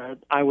passed.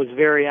 I was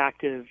very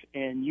active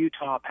in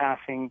Utah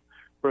passing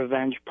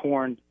revenge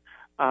porn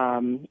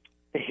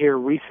here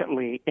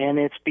recently, and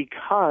it's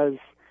because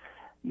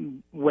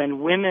when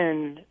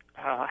women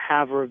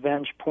have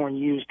revenge porn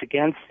used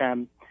against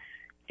them,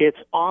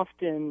 it's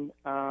often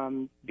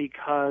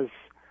because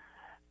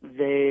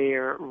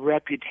their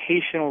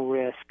reputational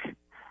risk.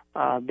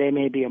 They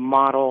may be a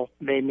model.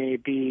 They may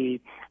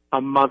be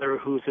a mother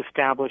who's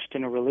established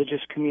in a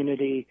religious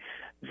community.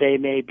 They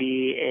may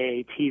be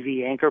a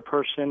TV anchor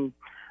person.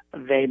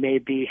 They may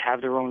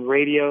have their own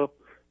radio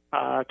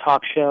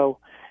talk show.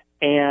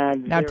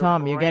 And Now, their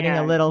Tom, you're getting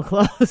a brand- little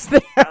close there.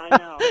 I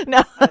know.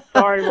 No.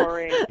 Sorry,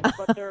 Maureen,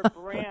 but their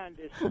brand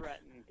is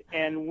threatened,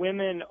 and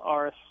women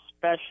are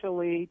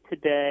especially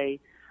today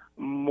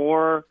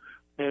more.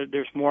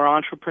 There's more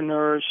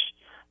entrepreneurs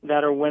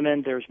that are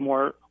women. There's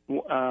more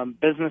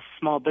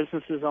small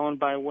businesses owned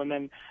by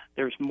women.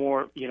 There's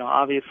more,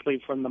 obviously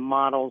from the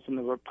models and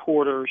the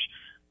reporters,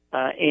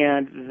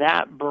 and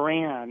that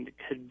brand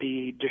could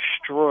be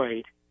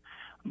destroyed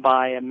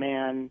by a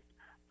man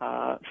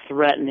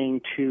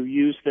threatening to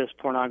use this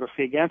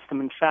pornography against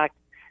them. In fact,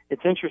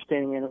 it's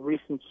interesting, in a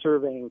recent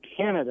survey in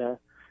Canada,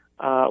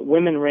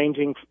 women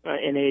ranging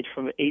in age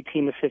from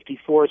 18 to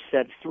 54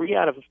 said 3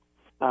 out of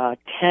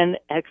 10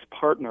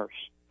 ex-partners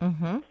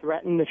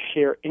threaten to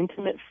share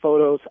intimate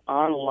photos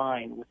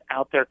online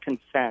without their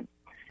consent.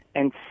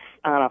 And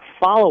on a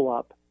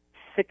follow-up,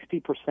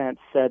 60%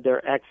 said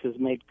their exes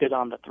made good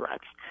on the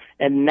threats.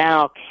 And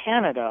now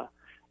Canada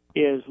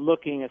is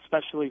looking,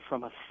 especially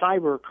from a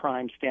cyber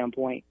crime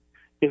standpoint,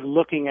 is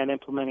looking at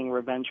implementing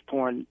revenge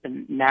porn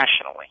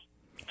nationally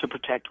to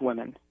protect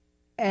women.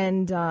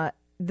 And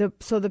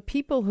the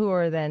people who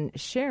are then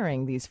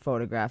sharing these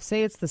photographs,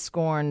 say it's the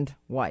scorned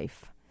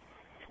wife,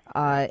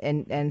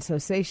 and so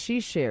say she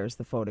shares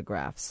the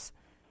photographs,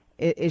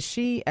 is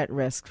she at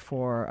risk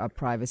for a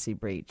privacy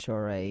breach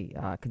or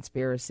a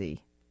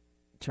conspiracy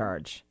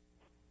charge?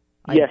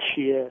 Yes,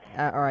 she is.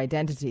 Or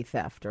identity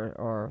theft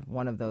or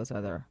one of those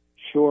other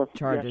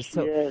charges.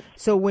 Yes, she is.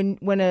 So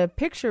when a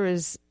picture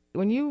is,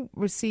 when you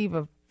receive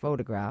a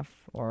photograph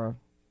or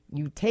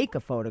you take a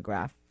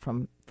photograph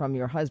from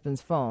your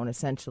husband's phone,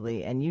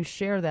 essentially, and you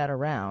share that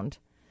around,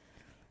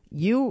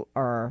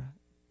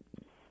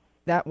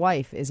 that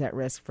wife is at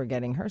risk for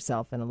getting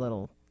herself in a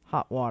little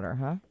hot water,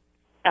 huh?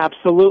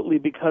 Absolutely,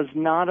 because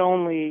not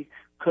only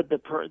could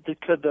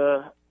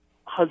the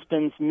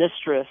husband's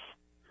mistress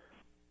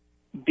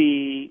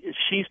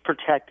she's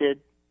protected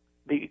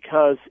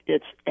because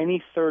it's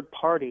any third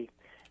party.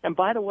 And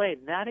by the way,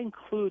 that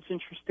includes,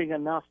 interesting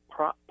enough,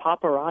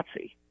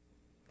 paparazzi.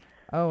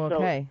 Oh,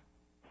 okay.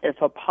 So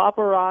if a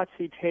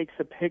paparazzi takes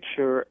a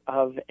picture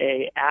of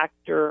a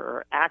actor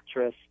or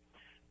actress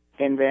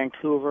in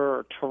Vancouver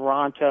or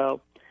Toronto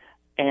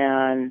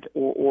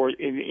or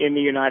in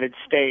the United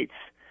States,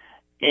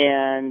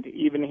 and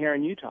even here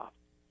in Utah,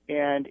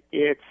 and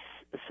it's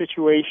a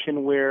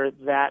situation where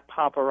that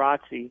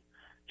paparazzi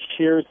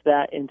shares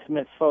that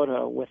intimate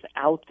photo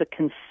without the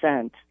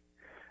consent,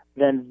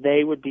 then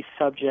they would be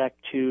subject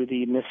to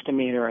the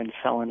misdemeanor and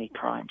felony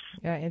crimes.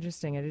 Yeah,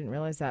 interesting. I didn't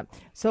realize that.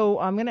 So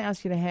I'm going to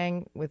ask you to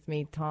hang with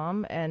me,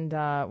 Tom, and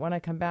when I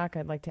come back,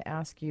 I'd like to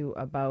ask you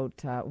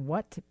about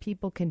what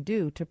people can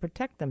do to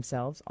protect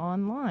themselves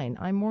online.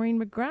 I'm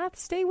Maureen McGrath.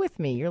 Stay with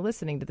me. You're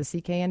listening to the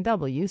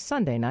CKNW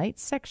Sunday Night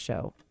Sex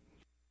Show.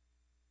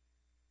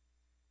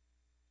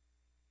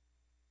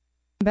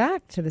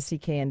 Back to the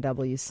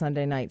CKNW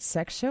Sunday Night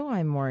Sex Show.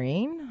 I'm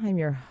Maureen. I'm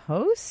your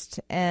host,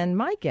 and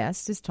my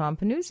guest is Tom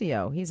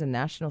Pannuzio. He's a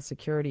national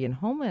security and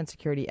homeland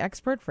security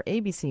expert for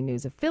ABC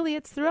News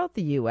affiliates throughout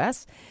the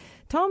U.S.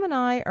 Tom and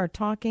I are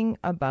talking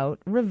about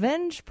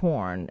revenge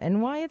porn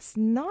and why it's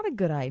not a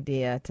good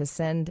idea to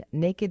send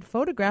naked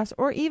photographs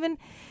or even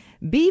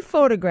be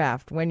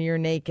photographed when you're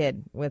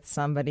naked with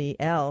somebody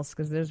else,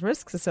 because there's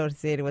risks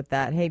associated with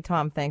that. Hey,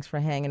 Tom, thanks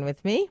for hanging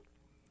with me.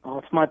 Oh,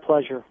 it's my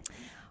pleasure.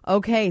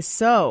 Okay,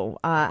 so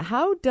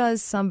how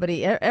does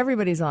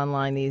everybody's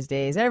online these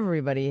days.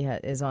 Everybody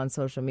is on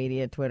social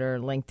media, Twitter,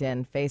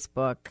 LinkedIn,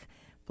 Facebook,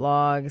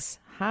 blogs.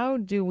 How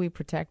do we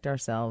protect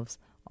ourselves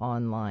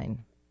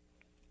online?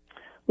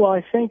 Well,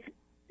 I think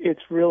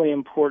it's really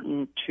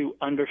important to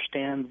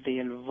understand the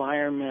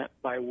environment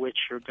by which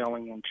you're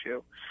going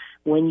into.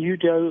 When you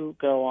do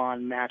go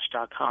on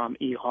Match.com,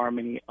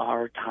 eHarmony,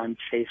 Our Time,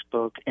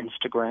 Facebook,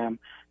 Instagram,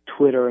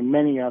 Twitter, and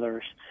many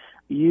others,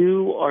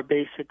 you are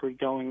basically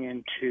going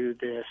into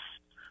this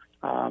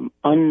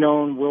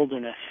unknown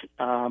wilderness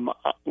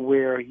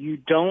where you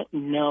don't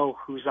know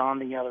who's on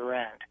the other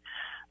end.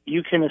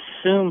 You can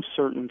assume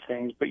certain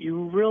things, but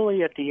you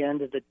really, at the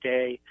end of the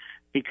day,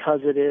 because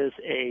it is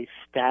a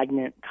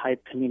stagnant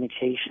type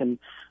communication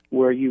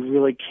where you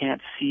really can't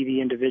see the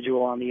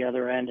individual on the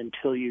other end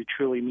until you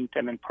truly meet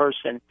them in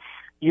person,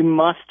 you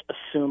must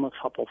assume a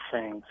couple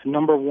things.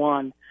 Number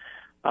one,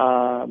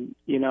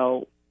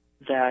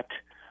 that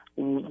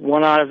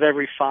 1 out of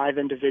every 5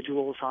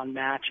 individuals on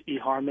Match,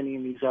 eHarmony,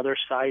 and these other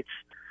sites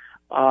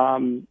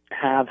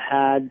have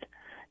had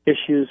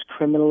issues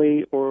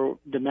criminally or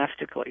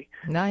domestically.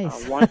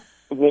 Nice. 1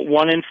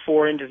 in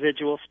 4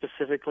 individuals,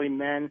 specifically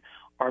men,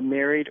 are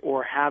married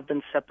or have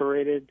been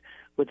separated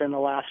within the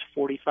last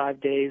 45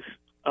 days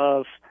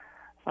of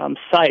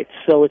sites.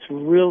 So it's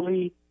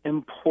really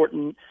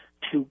important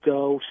to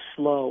go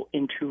slow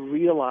and to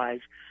realize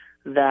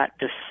that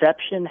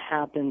deception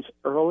happens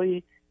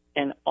early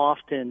and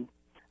often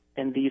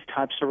in these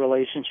types of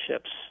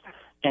relationships.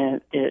 And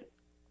it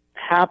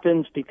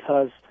happens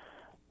because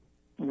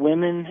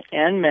women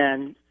and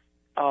men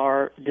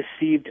are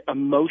deceived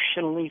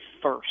emotionally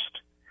first.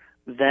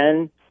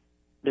 Then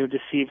they're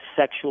deceived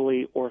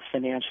sexually or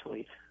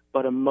financially.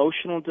 but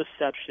emotional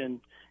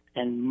deception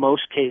in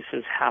most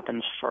cases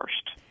happens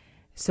first.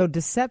 So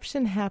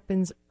deception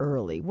happens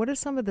early. What are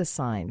some of the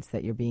signs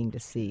that you're being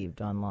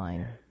deceived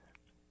online?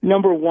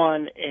 Number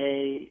one,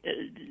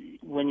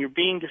 when you're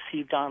being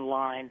deceived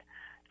online,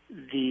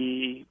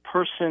 the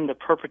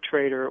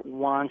perpetrator,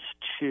 wants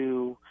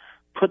to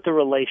put the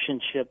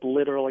relationship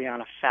literally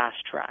on a fast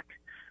track.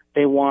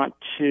 They want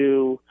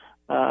to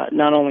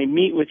not only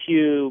meet with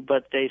you,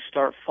 but they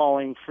start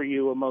falling for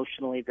you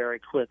emotionally very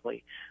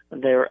quickly.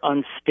 They're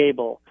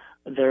unstable.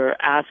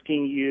 They're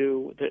asking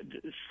you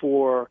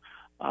for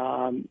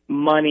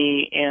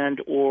money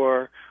and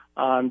or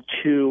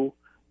to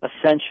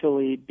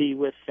essentially be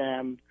with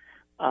them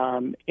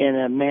in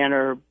a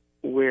manner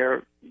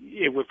where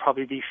it would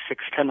probably be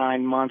 6 to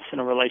 9 months in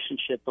a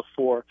relationship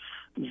before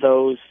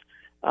those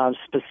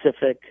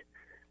specific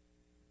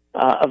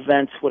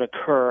events would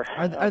occur.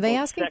 Are they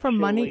asking for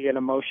money and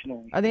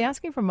emotionally? Are they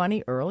asking for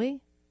money early?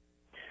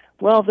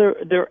 Well,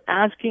 they're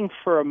asking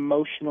for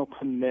emotional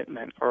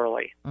commitment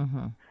early,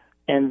 Mm-hmm.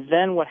 and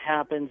then what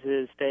happens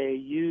is they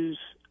use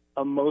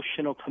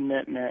emotional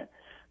commitment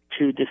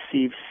to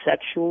deceive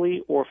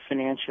sexually or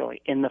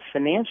financially. In the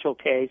financial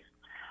case,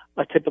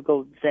 a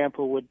typical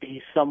example would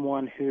be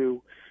someone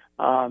who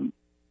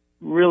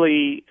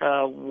really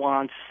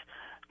wants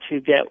to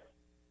get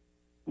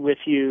with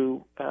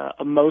you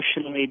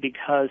emotionally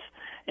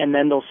and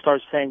then they'll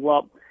start saying,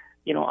 well,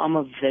 I'm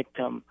a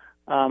victim.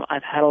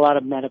 I've had a lot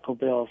of medical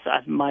bills.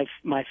 My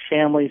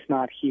family's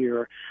not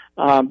here.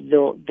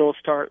 They'll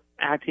start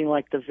acting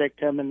like the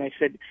victim, and they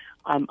said,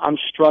 I'm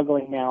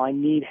struggling now. I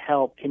need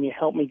help. Can you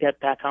help me get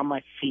back on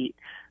my feet?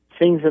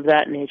 Things of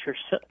that nature.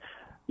 So,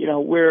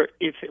 where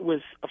if it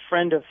was a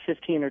friend of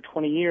 15 or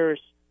 20 years,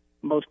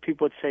 most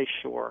people would say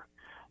sure.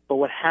 But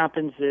what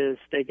happens is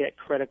they get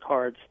credit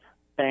cards,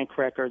 bank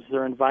records,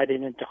 they're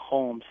invited into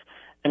homes,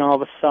 and all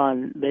of a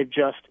sudden they've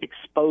just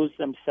exposed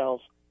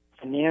themselves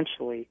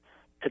financially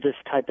to this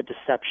type of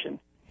deception.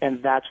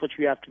 And that's what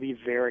you have to be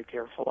very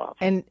careful of.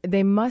 And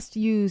they must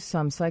use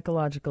some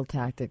psychological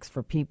tactics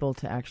for people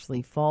to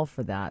actually fall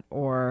for that.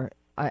 Or,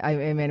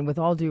 I mean, with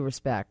all due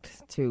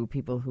respect to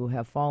people who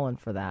have fallen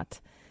for that,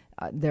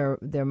 there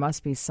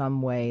must be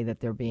some way that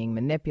they're being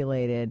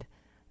manipulated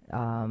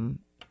for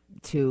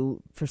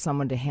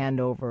someone to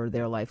hand over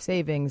their life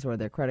savings or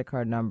their credit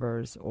card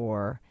numbers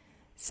or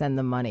send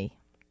them money.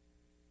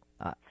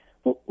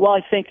 Well,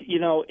 I think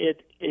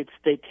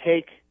they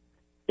take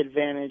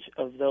advantage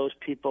of those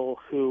people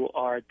who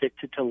are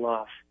addicted to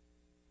love.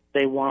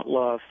 They want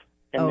love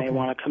and Okay. They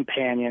want a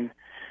companion,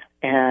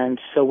 and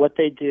so what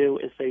they do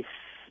is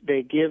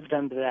they give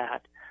them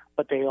that,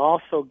 but they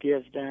also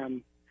give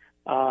them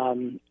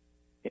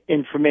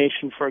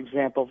information. For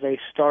example, they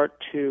start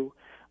to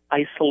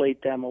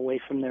isolate them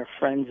away from their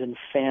friends and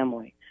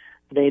family.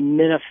 They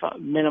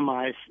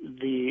minimize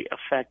the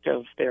effect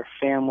of their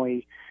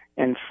family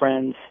and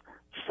friends'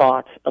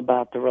 thoughts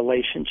about the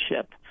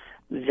relationship.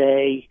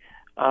 They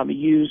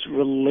use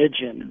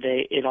religion.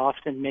 It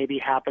often maybe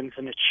happens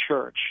in a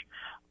church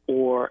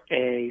or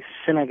a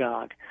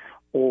synagogue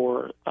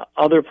or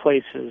other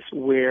places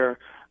where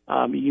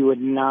you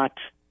would not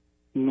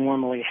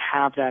normally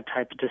have that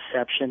type of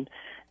deception.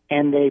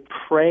 And they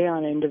prey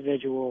on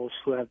individuals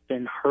who have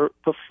been hurt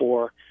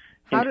before.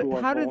 How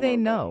do they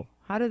know?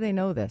 How do they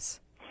know this?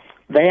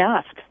 They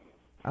ask.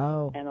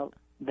 Oh. And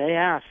they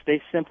ask.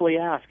 They simply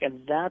ask.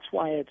 And that's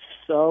why it's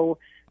so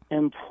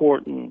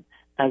important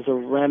as a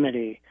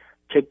remedy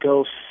to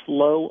go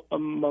slow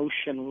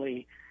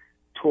emotionally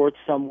towards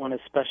someone,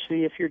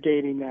 especially if you're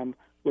dating them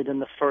within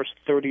the first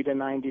 30 to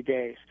 90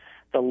 days.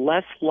 The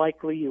less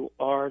likely you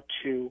are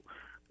to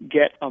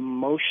get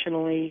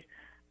emotionally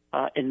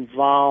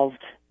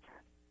involved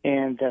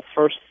in the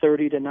first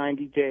 30 to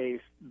 90 days,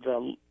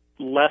 the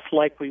less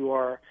likely you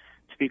are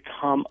to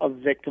become a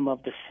victim of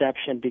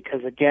deception,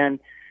 because, again,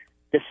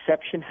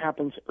 deception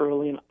happens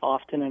early and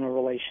often in a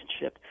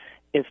relationship.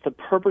 If the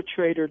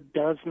perpetrator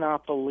does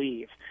not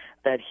believe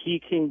that he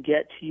can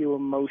get to you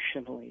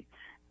emotionally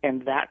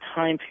in that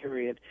time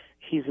period,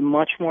 he's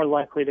much more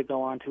likely to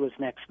go on to his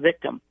next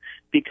victim,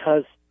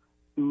 because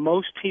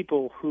most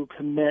people who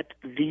commit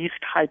these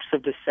types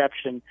of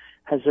deception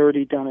has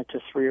already done it to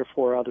 3 or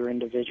 4 other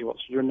individuals.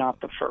 You're not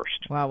the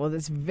first. Wow. Well,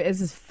 this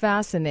is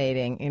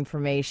fascinating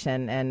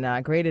information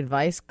and great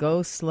advice.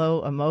 Go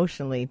slow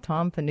emotionally.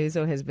 Tom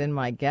Panuzzo has been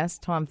my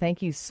guest. Tom,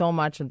 thank you so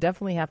much. I'll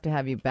definitely have to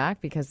have you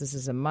back because this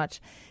is a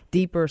much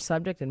deeper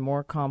subject and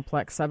more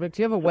complex subject.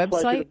 Do you have a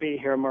website? Pleasure to be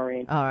here,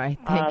 Maureen. All right.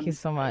 Thank you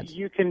so much.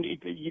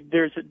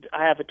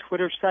 I have a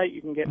Twitter site.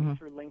 You can get me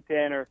through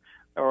LinkedIn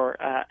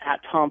or at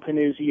Tom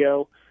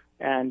Panuzzo.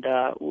 And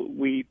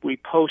we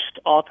post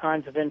all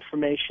kinds of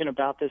information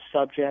about this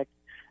subject,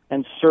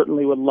 and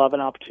certainly would love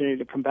an opportunity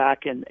to come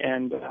back and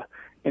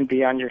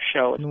be on your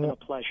show. It's been a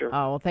pleasure.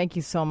 Oh, well, thank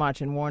you so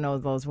much, and warn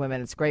those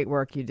women. It's great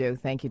work you do.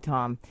 Thank you,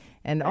 Tom.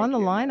 And on the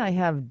line, I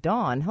have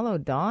Don. Hello,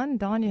 Don.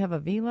 Don, you have a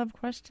V-Love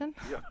question?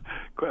 Yeah,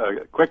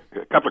 a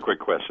couple of quick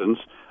questions.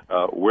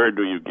 Where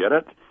do you get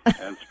it?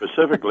 And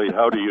specifically,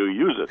 how do you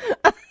use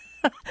it?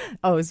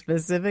 Oh,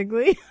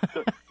 specifically?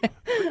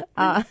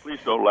 Please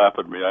don't laugh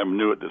at me. I'm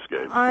new at this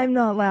game. I'm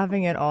not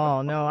laughing at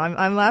all. No,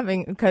 I'm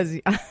laughing because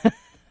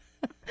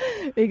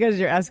because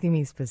you're asking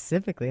me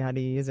specifically how do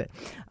you use it.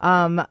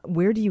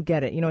 Where do you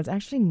get it? It's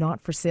actually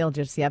not for sale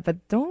just yet, but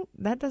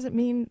that doesn't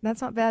mean that's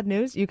not bad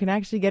news. You can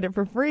actually get it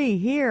for free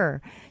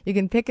here. You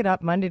can pick it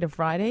up Monday to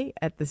Friday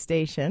at the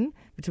station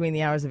between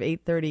the hours of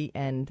 8:30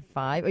 and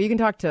 5. Or you can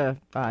talk to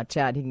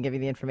Chad. He can give you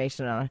the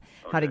information on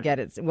how to get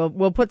it.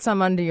 We'll put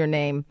some under your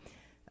name,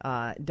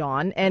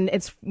 Dawn, and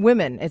it's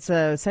women. It's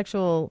a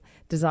sexual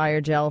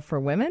desire gel for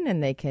women,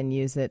 and they can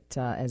use it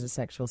as a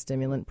sexual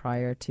stimulant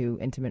prior to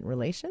intimate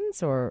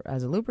relations or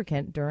as a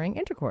lubricant during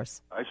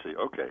intercourse. I see.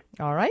 Okay.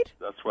 All right.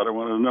 That's what I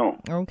wanted to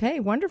know. Okay,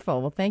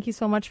 wonderful. Well, thank you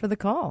so much for the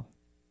call.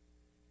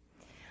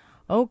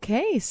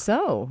 Okay,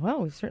 so,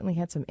 we've certainly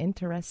had some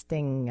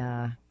interesting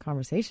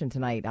conversation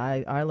tonight.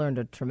 I learned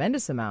a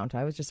tremendous amount.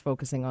 I was just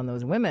focusing on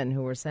those women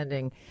who were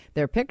sending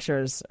their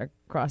pictures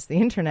across the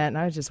internet, and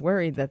I was just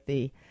worried that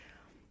the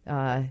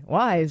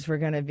wives were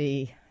going to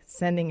be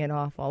sending it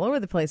off all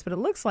over the place. But it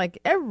looks like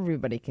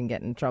everybody can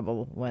get in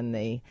trouble when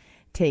they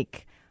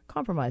take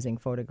compromising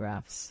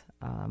photographs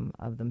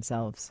of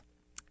themselves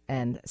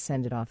and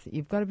send it off.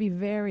 You've got to be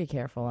very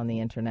careful on the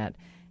internet,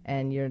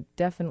 and you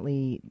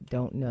definitely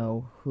don't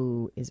know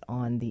who is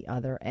on the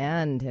other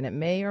end. And it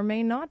may or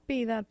may not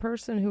be that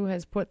person who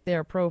has put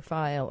their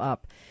profile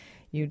up.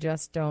 You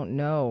just don't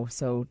know,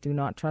 so do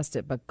not trust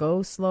it. But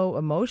go slow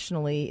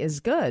emotionally is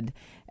good.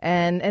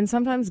 And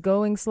sometimes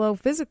going slow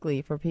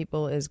physically for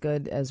people is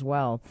good as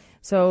well.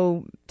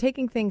 So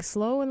taking things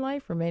slow in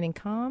life, remaining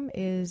calm,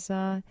 is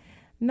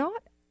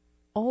not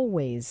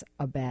always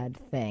a bad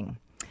thing.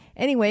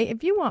 Anyway,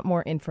 if you want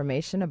more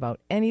information about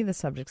any of the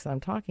subjects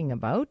I'm talking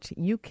about,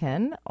 you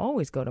can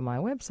always go to my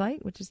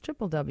website, which is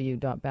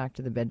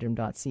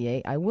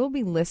www.backtothebedroom.ca. I will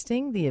be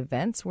listing the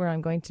events where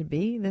I'm going to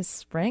be this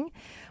spring.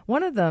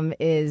 One of them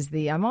is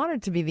I'm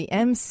honored to be the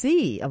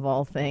MC of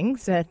all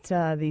things at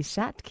the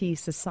Shatki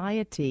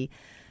Society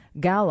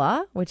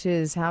Gala, which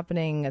is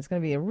happening. It's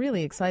going to be a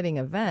really exciting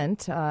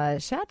event.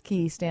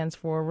 Shatki stands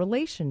for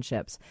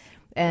relationships.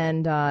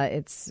 And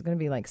it's going to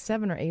be like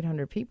 700 or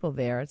 800 people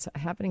there. It's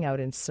happening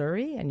out in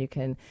Surrey, and you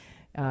can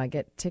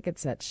get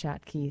tickets at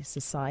Shatki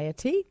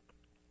Society.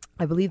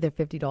 I believe they're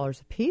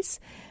 $50 a piece.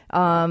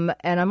 And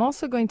I'm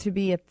also going to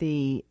be at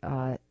the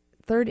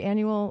third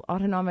annual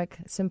Autonomic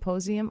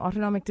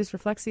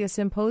Dysreflexia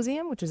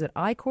Symposium, which is at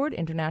ICORD,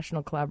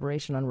 International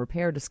Collaboration on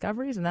Repair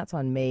Discoveries, and that's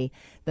on May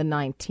the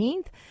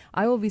 19th.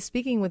 I will be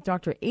speaking with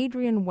Dr.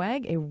 Adrian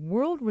Wagg, a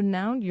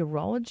world-renowned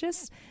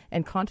urologist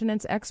and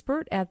continence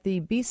expert at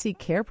the BC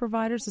Care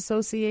Providers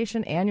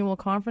Association annual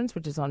conference,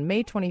 which is on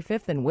May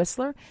 25th in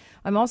Whistler.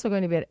 I'm also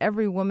going to be at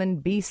Every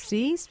Woman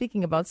BC,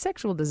 speaking about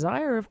sexual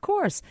desire, of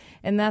course,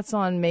 and that's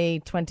on May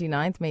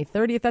 29th, May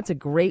 30th. That's a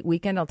great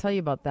weekend. I'll tell you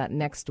about that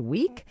next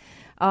week.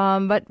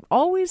 But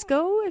always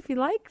go, if you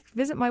like,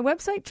 visit my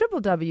website,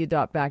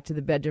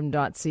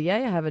 www.backtothebedroom.ca.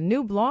 I have a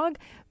new blog,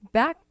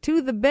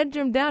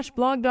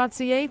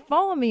 backtothebedroom-blog.ca.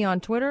 Follow me on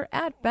Twitter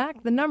at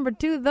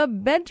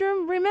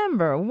 @back2thebedroom.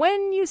 Remember,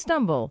 when you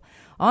stumble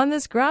on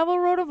this gravel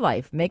road of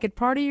life, make it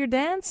part of your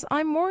dance.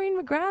 I'm Maureen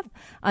McGrath.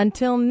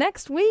 Until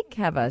next week,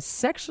 have a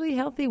sexually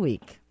healthy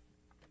week.